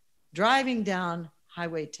 driving down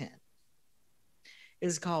Highway 10.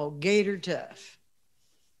 It's called Gator Tough.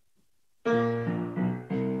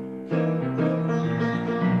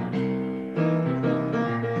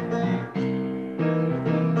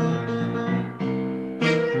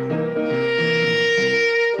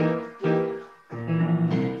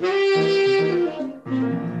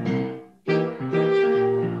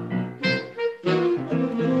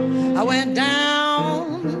 I went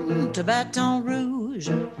down to Baton Rouge,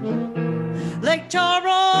 Lake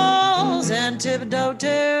Charles and Thibodaux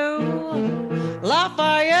too,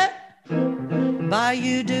 Lafayette,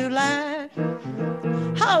 Bayou du Lac.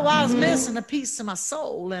 Oh, I was missing a piece of my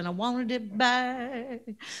soul and I wanted it back.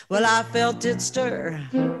 Well, I felt it stir,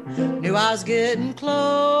 knew I was getting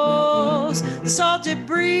close. The salty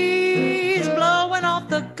breeze blowing off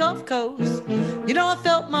the Gulf coast. You know, I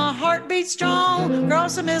felt my heartbeat strong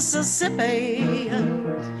across the Mississippi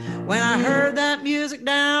when I heard that music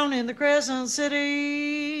down in the Crescent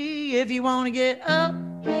City. If you want to get up,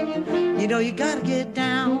 you know you gotta get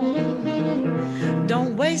down.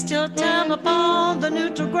 Don't waste your time upon the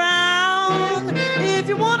neutral ground. If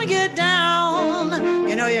you want to get down,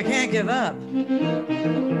 you know you can't give up.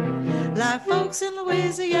 Like folks in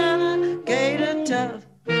Louisiana, gator tough,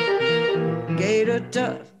 gator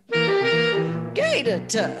tough, gator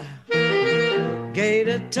tough,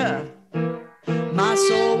 gator tough. My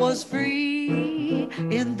soul was free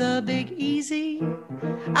in the Big Easy.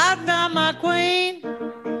 I found my queen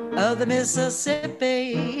of the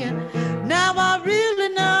Mississippi. Now I really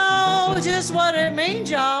know just what it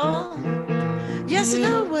means, y'all. Yes, I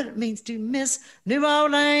know what it means to miss New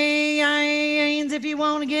Orleans. If you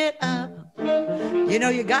want to get up, you know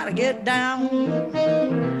you gotta get down.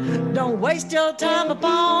 Don't waste your time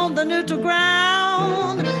upon the neutral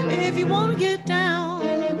ground. If you want to get down,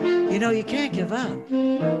 you know you can't give up.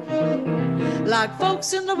 Like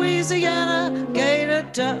folks in Louisiana, gator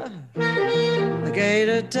tough,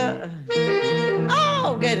 gator tough,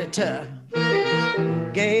 oh, gator tough,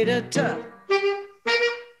 gator tough.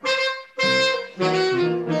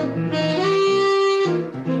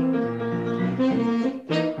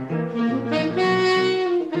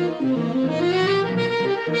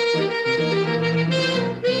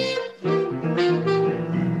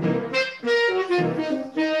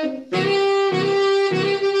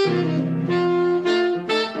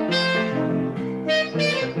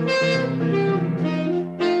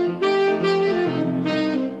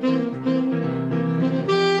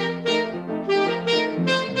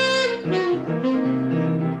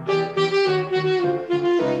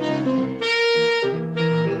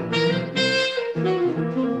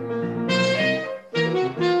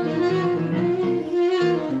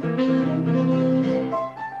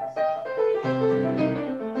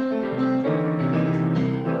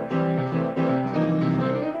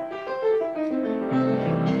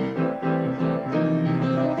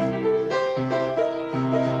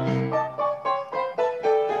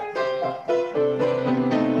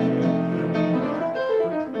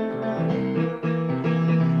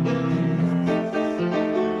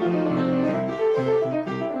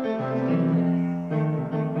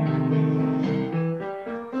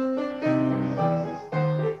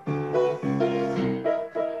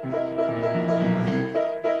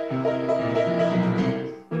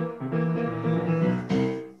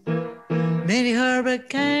 Many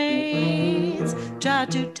hurricanes tried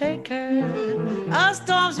to take her. A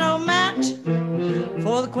storm's no match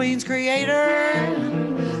for the Queen's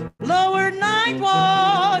creator. Lowered night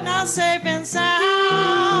wall, now safe and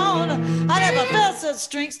sound. I never felt such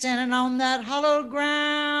strength standing on that hollow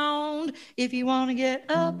ground. If you want to get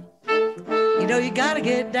up, you know you gotta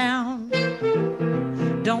get down.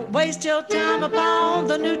 Don't waste your time upon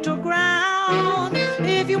the neutral ground.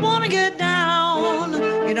 If you want to get down,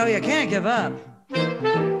 you know you can't give up.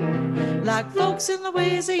 Like folks in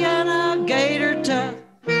Louisiana, gator tough,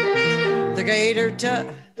 the gator tough,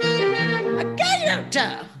 a gator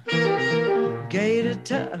tough, gator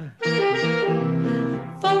tough.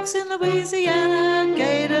 Folks in Louisiana,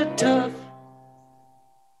 gator tough.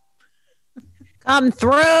 Come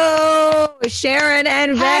through, Sharon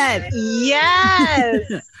and Beth.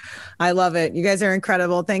 Yes. I love it. You guys are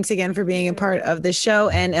incredible. Thanks again for being a part of the show.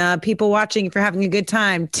 And people watching, if you're having a good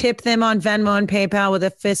time, tip them on Venmo and PayPal with a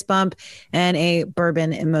fist bump and a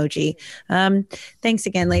bourbon emoji. Thanks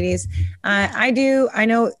again, ladies. I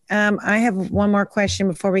know I have one more question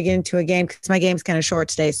before we get into a game, because my game's kind of short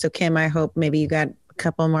today. So Kim, I hope maybe you got a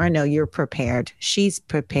couple more. I know you're prepared. She's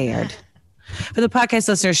prepared. For the podcast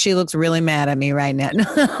listeners, she looks really mad at me right now.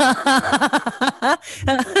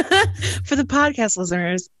 For the podcast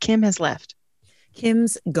listeners, Kim has left.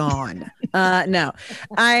 Kim's gone. No,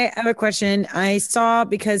 I have a question. I saw,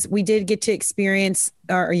 because we did get to experience,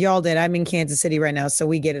 or y'all did. I'm in Kansas City right now, so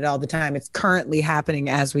we get it all the time. It's currently happening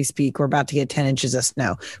as we speak. We're about to get 10 inches of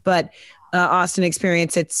snow. But Austin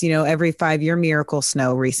experienced its, every 5-year miracle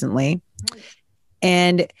snow recently.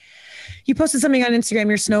 And you posted something on Instagram,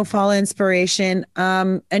 your snowfall inspiration.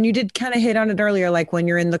 And you did kind of hit on it earlier, like when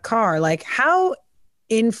you're in the car, like how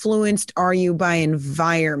influenced are you by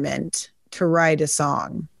environment to write a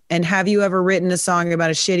song? And have you ever written a song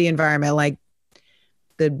about a shitty environment, like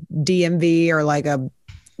the DMV or like a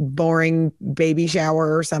boring baby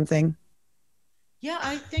shower or something? Yeah,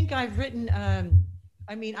 I think I've written,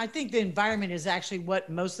 I think the environment is actually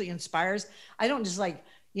what mostly inspires. I don't just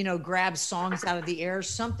grab songs out of the air.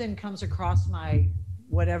 Something comes across my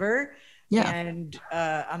whatever. Yeah. And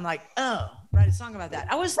I'm like, oh, write a song about that.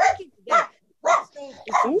 I was thinking today.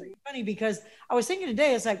 It's so funny because I was thinking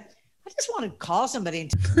today. It's like I just want to call somebody.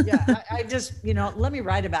 I just let me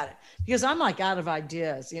write about it because I'm like out of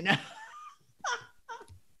ideas.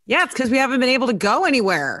 Yeah, it's because we haven't been able to go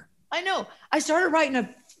anywhere. I know. I started writing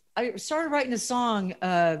a song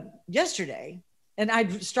yesterday, and I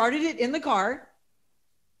started it in the car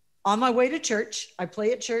on my way to church. I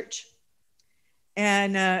play at church,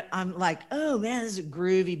 and I'm like, oh man, this is a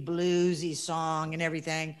groovy, bluesy song and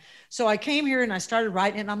everything. So I came here and I started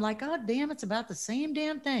writing it, and I'm like, oh damn, it's about the same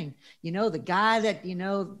damn thing. The guy that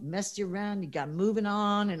messed you around, you got moving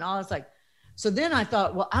on, and all. It's like, so then I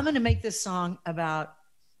thought, well, I'm going to make this song about.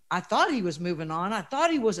 I thought he was moving on. I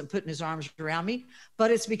thought he wasn't putting his arms around me,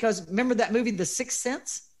 but it's because remember that movie, The Sixth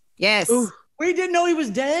Sense? Yes. Ooh, we didn't know he was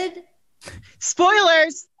dead.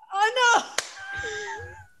 Spoilers. I know.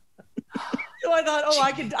 So I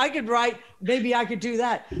thought, I could write. Maybe I could do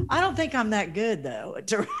that. I don't think I'm that good though.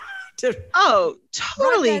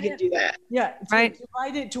 Totally you can do that. Yeah. Right. To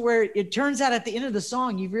write it to where it turns out at the end of the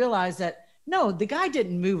song, you realize that no, the guy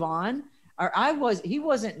didn't move on. Or he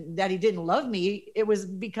wasn't that he didn't love me. It was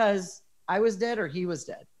because I was dead or he was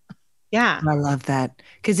dead. Yeah. I love that.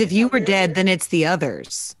 Because if you were dead, then it's the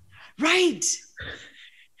others. Right.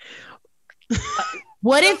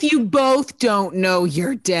 What if you both don't know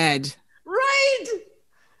you're dead? Right.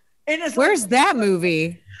 And it's Where's that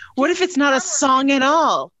movie? What if it's not a song at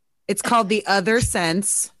all? It's called The Other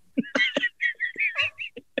Sense.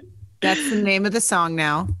 That's the name of the song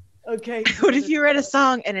now. Okay. What if you write a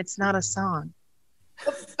song and it's not a song?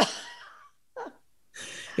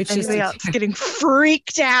 It's Anybody else getting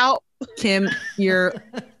freaked out?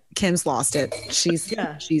 Kim's lost it. She's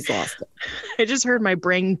lost it. I just heard my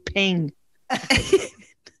brain ping. I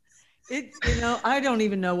don't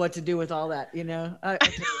even know what to do with all that. It's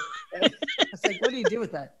like, what do you do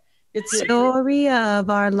with that? It's Story of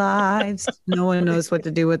our lives. No one knows what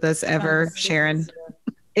to do with us ever, Sharon.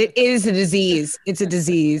 It is a disease. It's a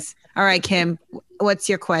disease. All right, Kim, what's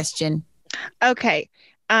your question? Okay.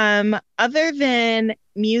 Other than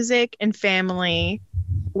music and family,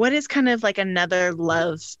 what is kind of like another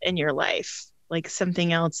love in your life? Like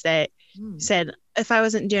something else that said, if I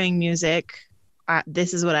wasn't doing music,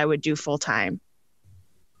 this is what I would do full time.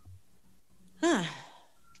 Huh.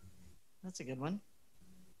 That's a good one.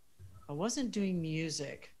 I wasn't doing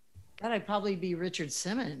music. God, I'd probably be Richard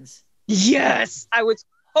Simmons. Yes. I was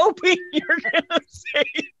hoping you're going to say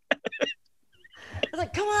I was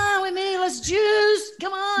like, come on with me, let's juice.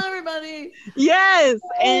 Come on, everybody. yes.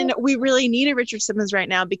 And we really need a Richard Simmons right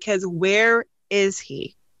now because where is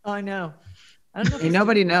he? Oh, I know. I don't know.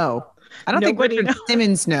 Nobody know. I don't think Richard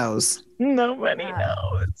Simmons knows. Nobody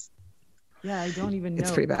knows. Yeah, I don't even know.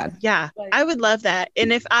 It's pretty bad. Yeah, I would love that.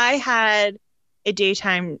 And if I had a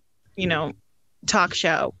daytime, talk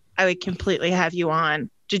show, I would completely have you on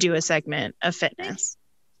to do a segment of fitness.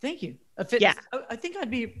 Thank you. A fitness. Yeah. I think I'd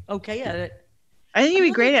be okay at it. I think you'd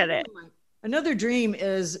be great at it. Another dream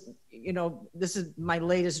is, this is my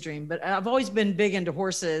latest dream, but I've always been big into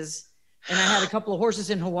horses, and I had a couple of horses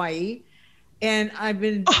in Hawaii. And I've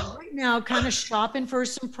been right now kind of shopping for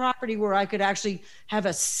some property where I could actually have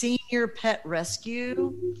a senior pet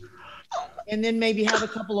rescue and then maybe have a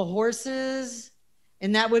couple of horses.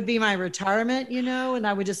 And that would be my retirement, and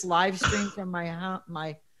I would just live stream from my house,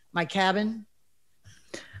 my cabin.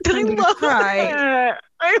 I love that.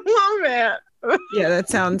 I love it. Yeah,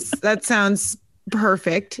 that sounds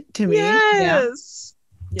perfect to me. Yes.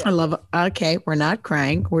 Yeah. I love it. Okay, we're not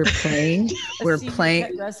crying. We're playing. We're playing.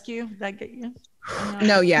 Pet rescue. That get you?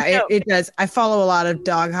 No, yeah, it does. I follow a lot of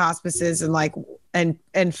dog hospices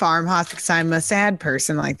and farm hospice. I'm a sad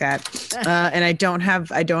person like that, and I don't have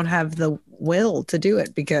the will to do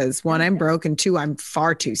it because one, I'm broke, and two, I'm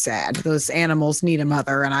far too sad. Those animals need a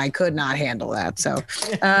mother, and I could not handle that. So,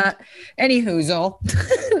 any hoozle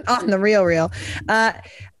on the real.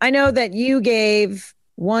 I know that you gave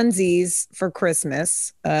onesies for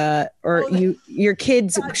Christmas, your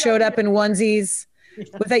kids showed up in onesies.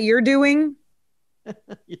 Was that your doing?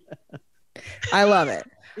 Yeah. I love it.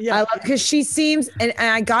 Yeah. I love because she seems, and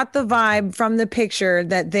I got the vibe from the picture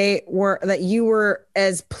that you were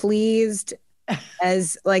as pleased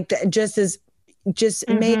as made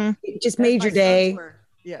your day.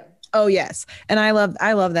 Yeah. Oh yes. And I love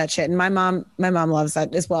that shit. And my mom loves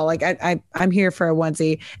that as well. Like I'm here for a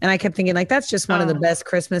onesie. And I kept thinking like, that's just one of the best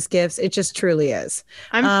Christmas gifts. It just truly is.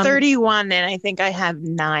 I'm 31 and I think I have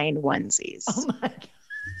 9 onesies. Oh my God.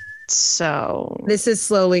 So this is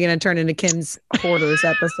slowly going to turn into Kim's Hoarders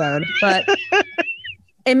episode, but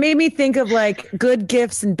it made me think of like good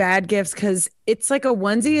gifts and bad gifts. Cause it's like a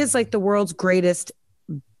onesie is like the world's greatest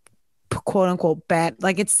quote unquote bad.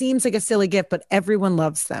 Like it seems like a silly gift, but everyone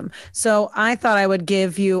loves them. So I thought I would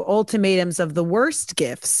give you ultimatums of the worst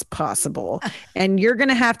gifts possible. And you're going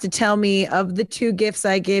to have to tell me of the two gifts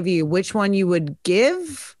I give you, which one you would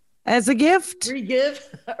give as a gift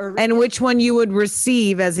and which one you would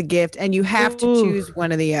receive as a gift. And you have to choose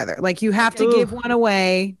one or the other. Like you have to give one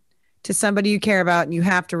away to somebody you care about and you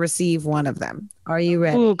have to receive one of them. Are you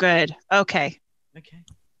ready? Oh, good. Okay.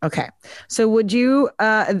 So would you,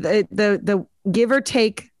 the give or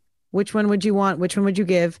take, which one would you want? Which one would you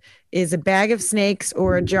give? Is a bag of snakes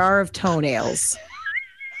or a jar of toenails?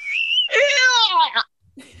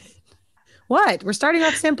 What? We're starting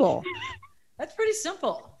off simple. That's pretty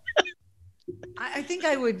simple. I think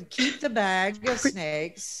I would keep the bag of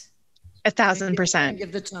snakes. 1,000%.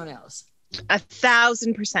 Give the toenails.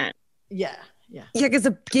 1,000%. Yeah. Yeah, because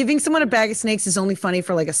giving someone a bag of snakes is only funny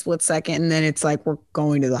for like a split second, and then it's like we're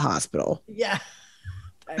going to the hospital. Yeah.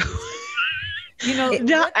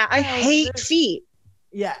 I hate feet.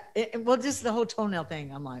 Yeah. Well, just the whole toenail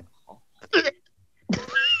thing. I'm like, oh.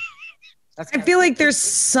 I feel like there's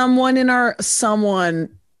someone in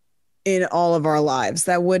all of our lives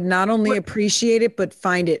that would not only appreciate it but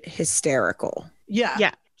find it hysterical.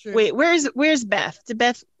 Yeah. True. Wait, where's Beth? Did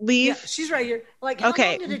Beth leave? Yeah, she's right here. Like, how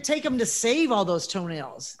long did it take them to save all those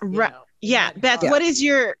toenails? Right. Yeah, Beth.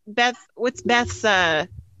 What's Beth's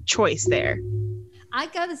choice there? I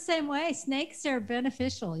go the same way. Snakes are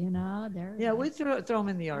beneficial, We throw them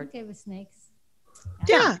in the yard. Okay with snakes.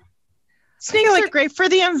 Yeah. Snakes are great for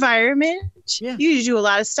the environment. Yeah. You do a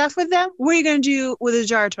lot of stuff with them. What are you going to do with a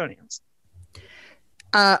jar of toenails?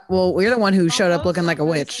 Well, we're the one who showed up looking like a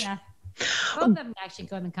witch. Yeah. Both of them actually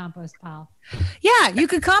go in the compost pile. Yeah, you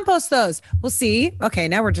could compost those. We'll see. Okay,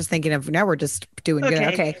 now we're just doing good.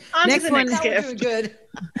 Okay. Next one. Doing good.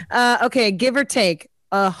 Okay, give or take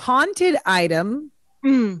a haunted item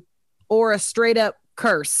or a straight up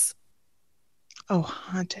curse. Oh,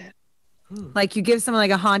 haunted. Like you give someone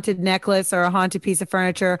like a haunted necklace or a haunted piece of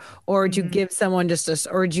furniture, or would you give someone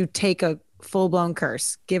or would you take a full blown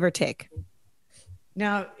curse? Give or take.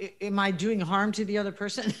 Now, am I doing harm to the other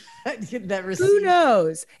person? Who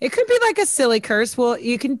knows? It could be like a silly curse. Well,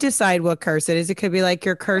 you can decide what curse it is. It could be like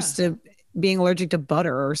you're cursed to being allergic to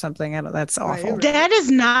butter or something. That's awful. Right. That is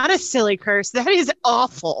not a silly curse. That is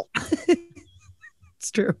awful. It's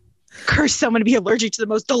true. Curse someone to be allergic to the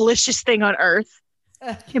most delicious thing on earth.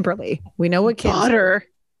 Kimberly, we know what kids butter.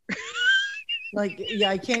 I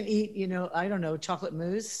can't eat, I don't know, chocolate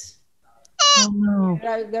mousse. Oh no.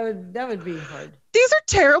 That would be hard. These are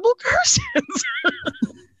terrible curses.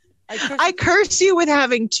 I curse you with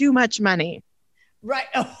having too much money. Right.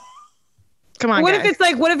 Oh. Come on. What if it's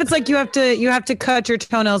like you have to cut your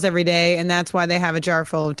toenails every day and that's why they have a jar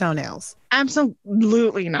full of toenails?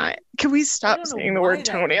 Absolutely not. Can we stop saying the word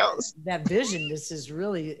toenails? That vision, this is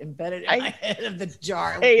really embedded in my head of the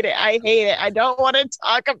jar. I hate it. I don't want to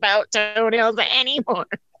talk about toenails anymore.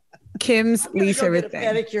 Kim's least favorite thing.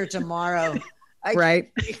 Pedicure tomorrow.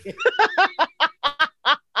 Right.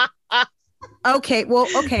 Okay. Well,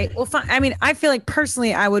 fine. I mean, I feel like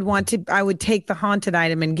personally, I would take the haunted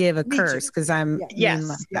item and give a curse because I'm yes,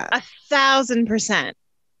 like that. 1,000%.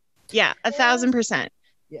 Yeah, 1,000%.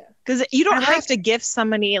 Yeah, because you don't have to gift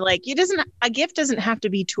somebody a gift doesn't have to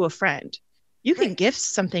be to a friend. You can gift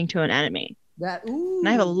something to an enemy. And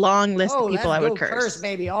I have a long list of people I would curse,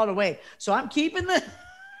 baby, all the way. So I'm keeping the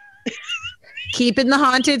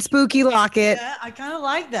haunted spooky locket. Yeah, I kind of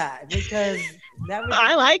like that because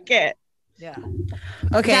I like it. Yeah.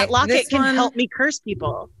 Okay. That locket can help me curse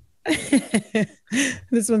people.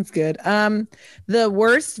 This one's good. The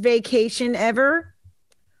worst vacation ever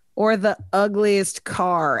or the ugliest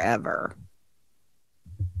car ever?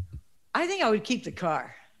 I think I would keep the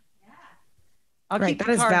car. Yeah. I'll keep the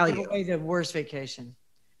car. That is value. Give away the worst vacation.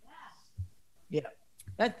 Yeah.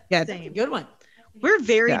 That's a good one. We're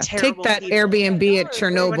very terrible. Take that people. Airbnb at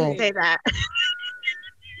Chernobyl. Say that.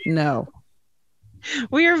 No.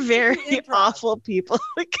 We are very awful people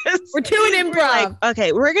because we're doing improv.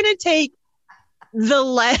 Okay, we're gonna take the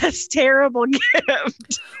less terrible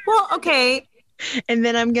gift. Well, okay. And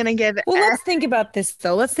then I'm gonna give. Well, let's think about this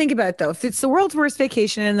though. If it's the world's worst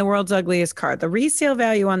vacation and the world's ugliest car, the resale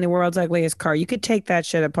value on the world's ugliest car, you could take that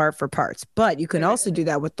shit apart for parts. But you can also do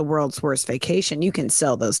that with the world's worst vacation. You can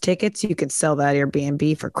sell those tickets. You could sell that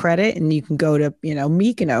Airbnb for credit, and you can go to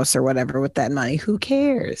Mykonos or whatever with that money. Who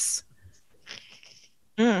cares?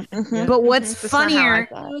 Mm-hmm. But what's funnier?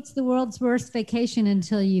 It's the world's worst vacation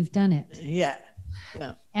until you've done it. Yeah.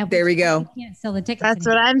 There we go. You can't sell the tickets. That's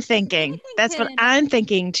what I'm thinking. That's what I'm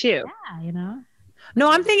thinking too. Yeah,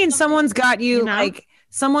 No, I'm thinking someone's got you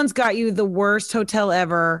someone's got you the worst hotel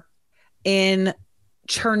ever, in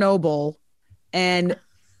Chernobyl, and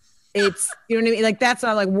it's, you know what I mean? Like, that's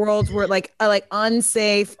not like worlds where like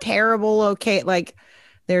unsafe, terrible. Okay, like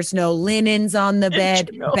there's no linens on the bed.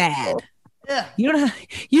 Bad. Yeah.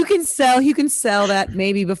 You can sell that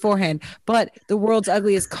maybe beforehand, but the world's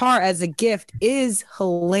ugliest car as a gift is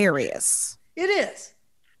hilarious. It is.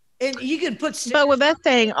 And you can put. But what Beth's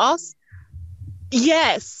saying also,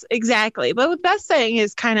 yes, exactly. But what Beth's saying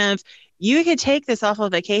is kind of, you could take this off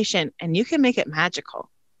of vacation and you can make it magical.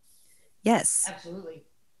 Yes, Absolutely.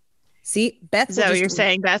 See, Beth. Is that what you're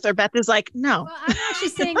saying, Beth? Or Beth is like, no. Well, I'm actually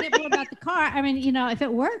saying it more about the car. I mean, if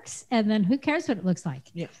it works, and then who cares what it looks like?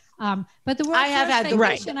 Yeah. But the world's I have had the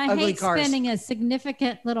vacation, I ugly hate cars. spending a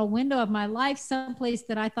significant little window of my life someplace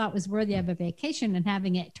that I thought was worthy of a vacation and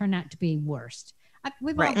having it turn out to be worst.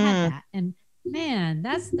 We've all had that, and man,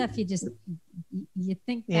 that's stuff you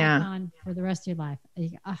think back on for the rest of your life.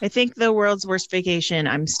 I think the world's worst vacation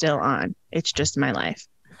I'm still on. It's just my life.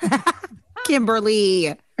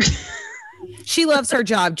 Kimberly. She loves her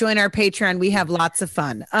job. Join our Patreon. We have lots of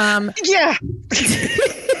fun. Yeah.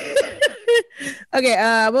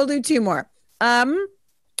 Okay, we'll do two more.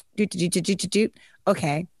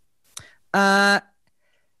 Okay.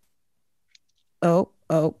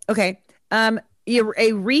 Okay. You're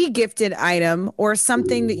a re-gifted item or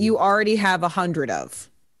something that you already have 100 of.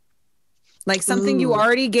 Like something you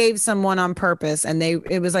already gave someone on purpose and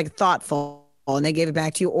it was like thoughtful and they gave it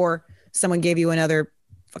back to you, or someone gave you another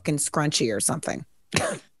fucking scrunchie or something.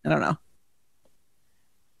 I don't know.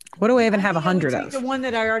 What do I even have 100 of? The one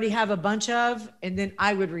that I already have a bunch of, and then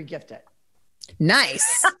I would regift it.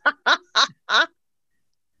 Nice. I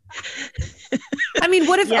mean,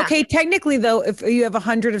 what if, okay, technically though, if you have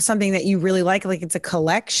 100 of something that you really like it's a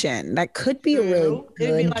collection, that could be a really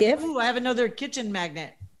good gift. Ooh, I have another kitchen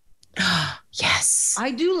magnet. Yes.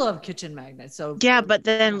 I do love kitchen magnets. So yeah, but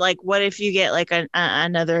then like, what if you get like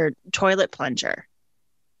another toilet plunger?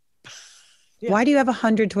 Yeah. Why do you have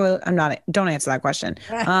 100 toilet? Don't answer that question.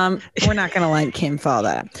 We're not going to let Kim follow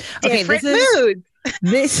that. Okay.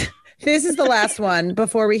 This is the last one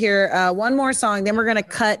before we hear one more song. Then we're going to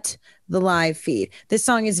cut the live feed. This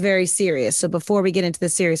song is very serious. So before we get into the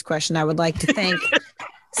serious question, I would like to thank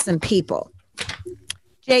some people.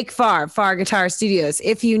 Jake Farr Guitar Studios.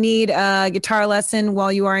 If you need a guitar lesson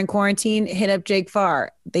while you are in quarantine, hit up Jake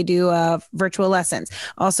Farr. They do virtual lessons.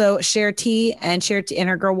 Also, Share Tea and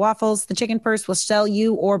her girl Waffles. The Chicken Purse will sell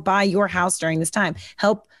you or buy your house during this time.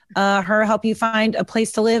 Help you find a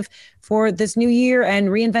place to live for this new year and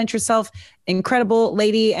reinvent yourself. Incredible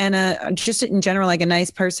lady and just in general like a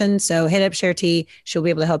nice person. So hit up Share Tea. She'll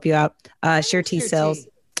be able to help you out. Share Tea sells.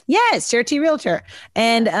 Yes, Share Tea Realtor.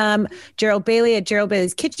 And Gerald Bailey at Gerald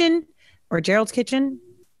Bailey's Kitchen or Gerald's Kitchen.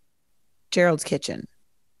 Gerald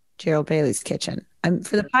Bailey's Kitchen.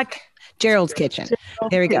 For the podcast. Gerald's Kitchen.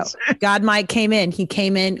 There we go. God Mike came in. He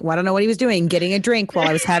came in. Well, I don't know what he was doing, getting a drink while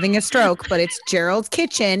I was having a stroke, but it's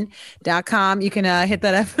geraldskitchen.com. You can hit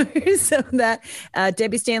that up so that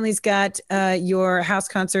Debbie Stanley's got your house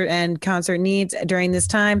concert and concert needs during this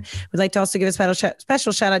time. We'd like to also give a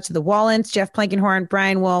special shout out to the Wallens, Jeff Plankenhorn,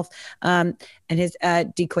 Brian Wolf, and his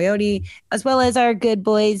D Coyote, as well as our good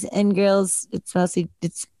boys and girls.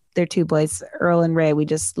 They're two boys, Earl and Ray. We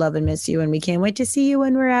just love and miss you, and we can't wait to see you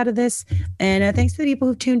when we're out of this. And thanks to the people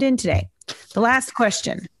who've tuned in today. The last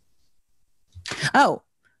question. Oh,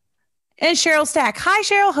 and Cheryl Stack. Hi,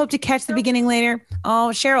 Cheryl. Hope to catch the beginning later. Oh,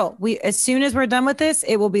 Cheryl, as soon as we're done with this,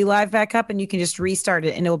 it will be live back up, and you can just restart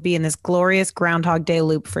it, and it will be in this glorious Groundhog Day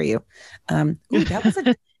loop for you. That was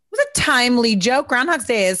a timely joke. Groundhog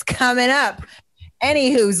Day is coming up.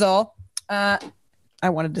 Any hoozle. I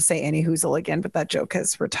wanted to say any hoozle again, but that joke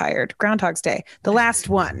has retired. Groundhog's Day. The last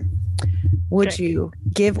one. Would you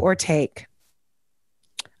give or take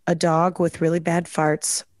a dog with really bad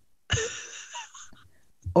farts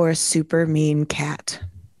or a super mean cat?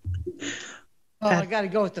 Oh, I got to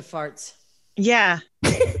go with the farts. Yeah.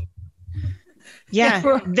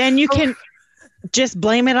 Yeah. Then you can just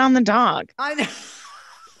blame it on the dog. I know.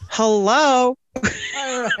 Hello.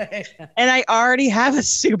 All right. And I already have a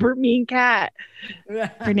super mean cat.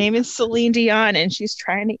 Her name is Celine Dion, and she's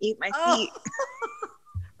trying to eat my feet.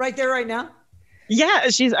 Right there, right now? Yeah,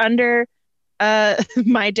 she's under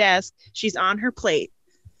my desk. She's on her plate.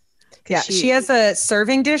 Yeah, she has a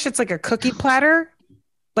serving dish. It's like a cookie platter,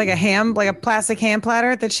 like a plastic ham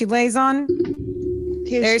platter that she lays on.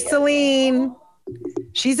 There's Celine.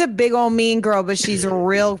 She's a big old mean girl, but she's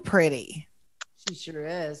real pretty. She sure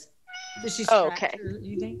is. Does she scratch her,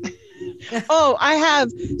 you think? Oh, I have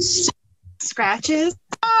scratches.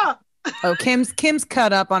 Oh, Kim's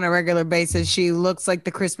cut up on a regular basis. She looks like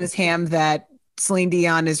the Christmas ham that Celine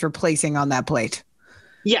Dion is replacing on that plate.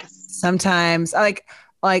 Yes. Sometimes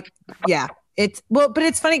yeah. But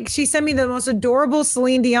it's funny. She sent me the most adorable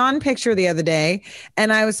Celine Dion picture the other day.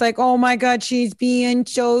 And I was like, oh my God, she's being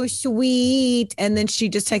so sweet. And then she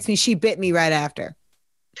just texted me, she bit me right after.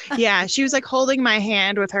 Yeah. She was like holding my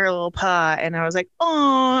hand with her little paw. And I was like,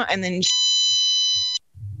 oh, and then.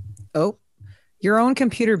 Oh, your own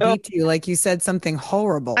computer beat you like you said something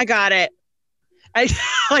horrible. I got it.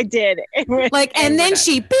 I did. Like, and then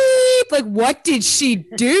she beep. Like, what did she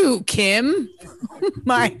do, Kim?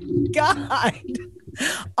 My God.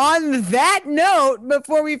 On that note,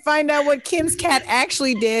 before we find out what Kim's cat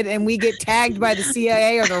actually did and we get tagged by the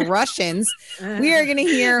CIA or the Russians, we are going to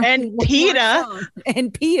hear and PETA.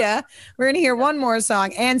 We're going to hear one more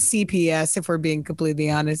song, and CPS, if we're being completely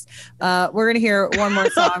honest. We're going to hear one more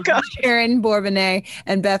song from Sharon Bourbonnais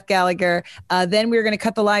and Beth Gallagher. Then we're going to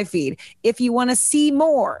cut the live feed. If you want to see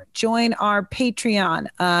more, join our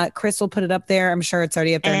Patreon. Chris will put it up there. I'm sure it's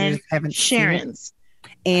already up there. And you just haven't Sharon's.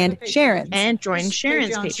 And Sharon's. And join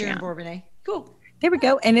Sharon's Patreon. Sharon Bourbonnais. Cool. There we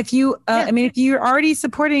go. And if you, if you're already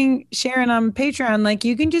supporting Sharon on Patreon, like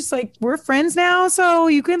you can just we're friends now. So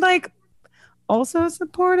you can also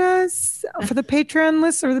support us for the Patreon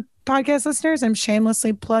list or the podcast listeners. I'm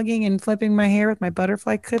shamelessly plugging and flipping my hair with my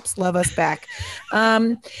butterfly clips. Love us back.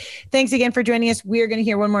 Thanks again for joining us. We're going to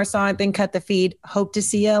hear one more song, then cut the feed. Hope to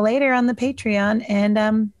see you later on the Patreon.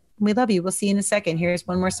 And we love you. We'll see you in a second. Here's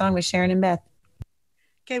one more song with Sharon and Beth.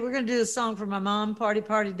 Okay, we're going to do a song for my mom, Party,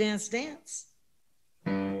 Party, Dance, Dance.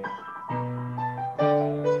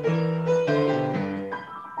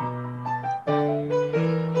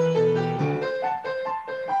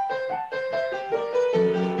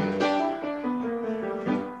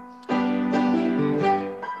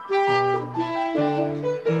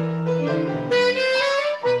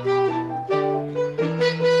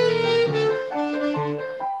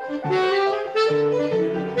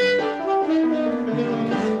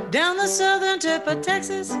 Down the southern tip of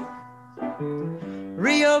Texas,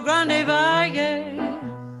 Rio Grande Valley,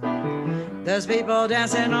 there's people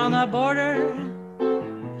dancing on the border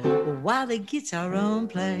while the guitar on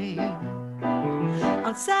play.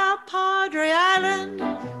 On South Padre Island,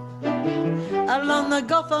 along the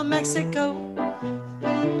Gulf of Mexico,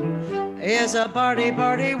 it's a party,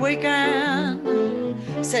 party weekend,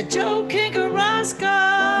 said Joe King Carrasco.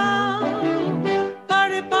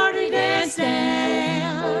 Party, party, dance,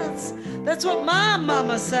 dance. That's what my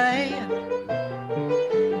mama say.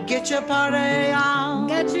 Get your party on.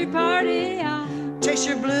 Get your party on. Chase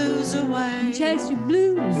your blues away. Chase your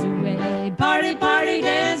blues away. Party, party,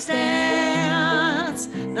 dance, dance.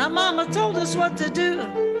 Now mama told us what to do.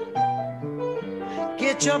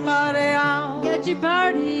 Get your party on. Get your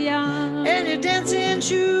party on. And your dancing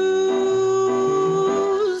shoes.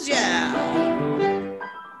 Yeah.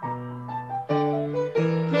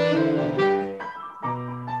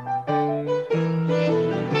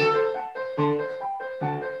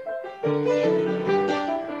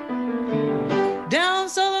 Down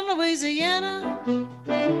southern Louisiana,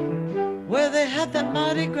 where they have that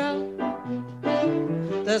Mardi Gras,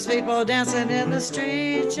 there's people dancing in the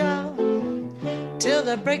street, y'all, till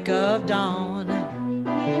the break of dawn.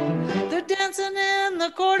 They're dancing in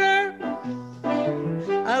the quarter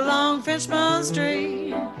along Frenchman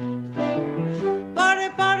Street. Party,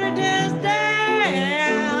 party, dance,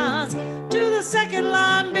 dance to the second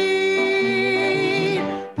line beat.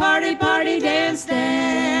 Party, party, dance,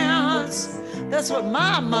 dance. That's what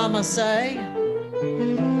my mama say.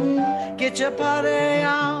 Get your party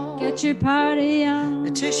on. Get your party on.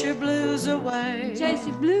 And chase your blues away. Chase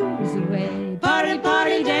your blues away. Party,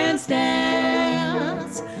 party, dance,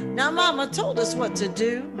 dance. Now mama told us what to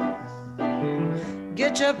do.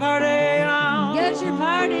 Get your party on. Get your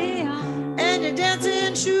party on. And your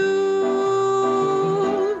dancing shoes.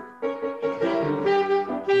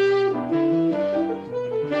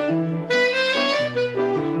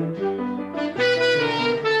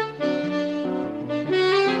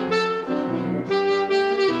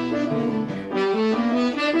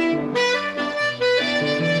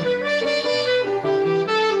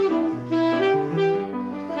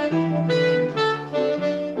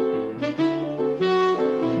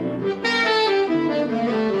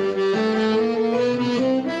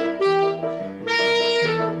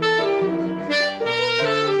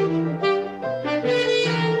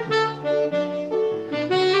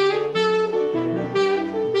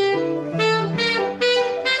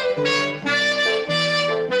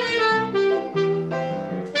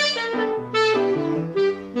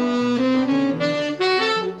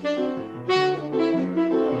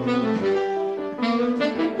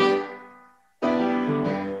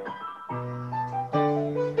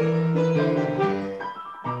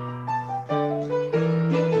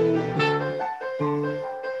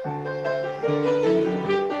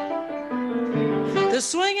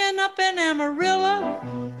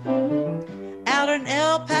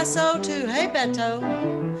 Paso to Hey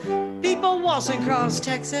Beto. People waltzing across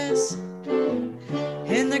Texas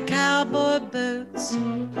in the cowboy boots.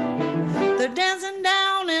 They're dancing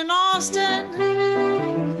down in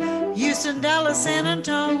Austin, Houston, Dallas, San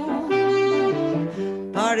Antonio.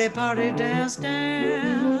 Party, party, dance,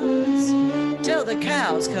 dance till the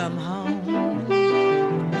cows come home.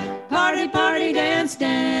 Party, party, dance,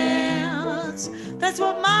 dance. That's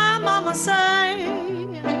what my mama say.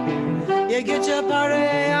 You get your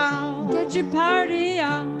party on. Get your party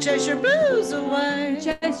on. Chase your blues away.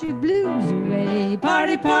 Chase your blues away.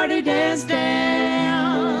 Party, party, dance,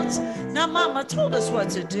 dance. Now mama told us what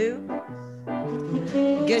to do.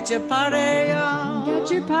 Get your party on.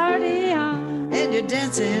 Get your party on. In your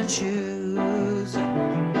dancing shoes.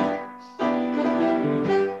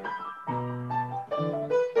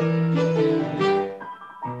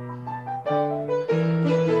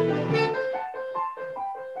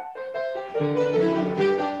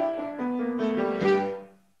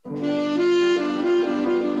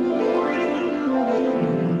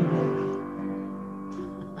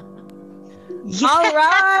 All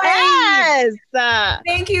right. Yes.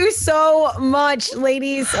 Thank you so much,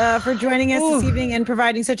 ladies, for joining us this evening and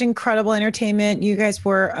providing such incredible entertainment. You guys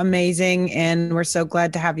were amazing, and we're so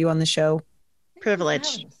glad to have you on the show.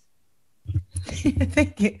 Privilege.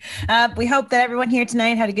 Thank you. We hope that everyone here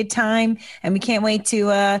tonight had a good time, and we can't wait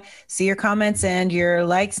to see your comments and your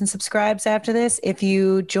likes and subscribes after this. If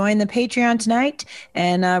you join the Patreon tonight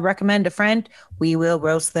and recommend a friend, we will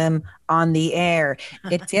roast them on the air.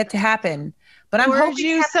 It's yet to happen. But I'm hoping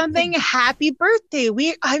you something. Happy birthday.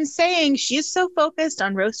 I'm saying she's so focused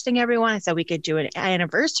on roasting everyone. I said we could do an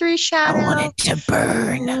anniversary shout out. I want it to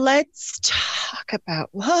burn. Let's talk about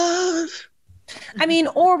love. I mean,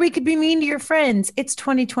 or we could be mean to your friends. It's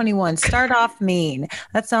 2021. Start off mean.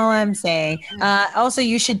 That's all I'm saying. Also,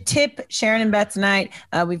 you should tip Sharon and Beth tonight.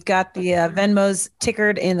 We've got the Venmos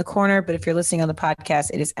tickered in the corner, but if you're listening on the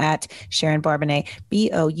podcast, it is at Sharon Bourbonnais,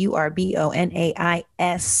 BOURBONAIS,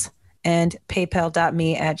 and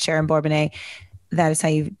paypal.me at Sharon Bourbonnais. That is how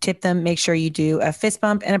you tip them. Make sure you do a fist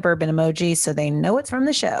bump and a bourbon emoji so they know it's from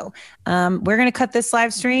the show. We're going to cut this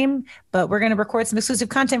live stream, but we're going to record some exclusive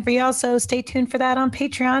content for y'all. So stay tuned for that on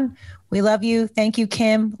Patreon. We love you. Thank you,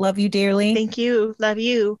 Kim. Love you dearly. Thank you. Love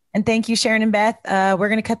you. And thank you, Sharon and Beth. We're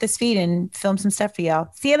going to cut this feed and film some stuff for y'all.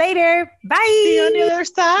 See you later. Bye. See you on the other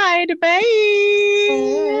side.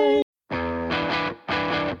 Bye.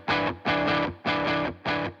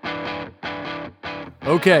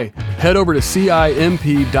 Okay, head over to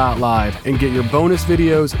CIMP.live and get your bonus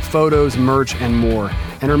videos, photos, merch, and more.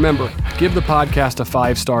 And remember, give the podcast a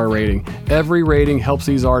 5-star rating. Every rating helps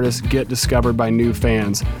these artists get discovered by new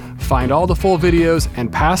fans. Find all the full videos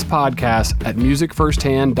and past podcasts at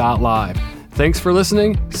musicfirsthand.live. Thanks for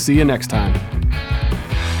listening. See you next time.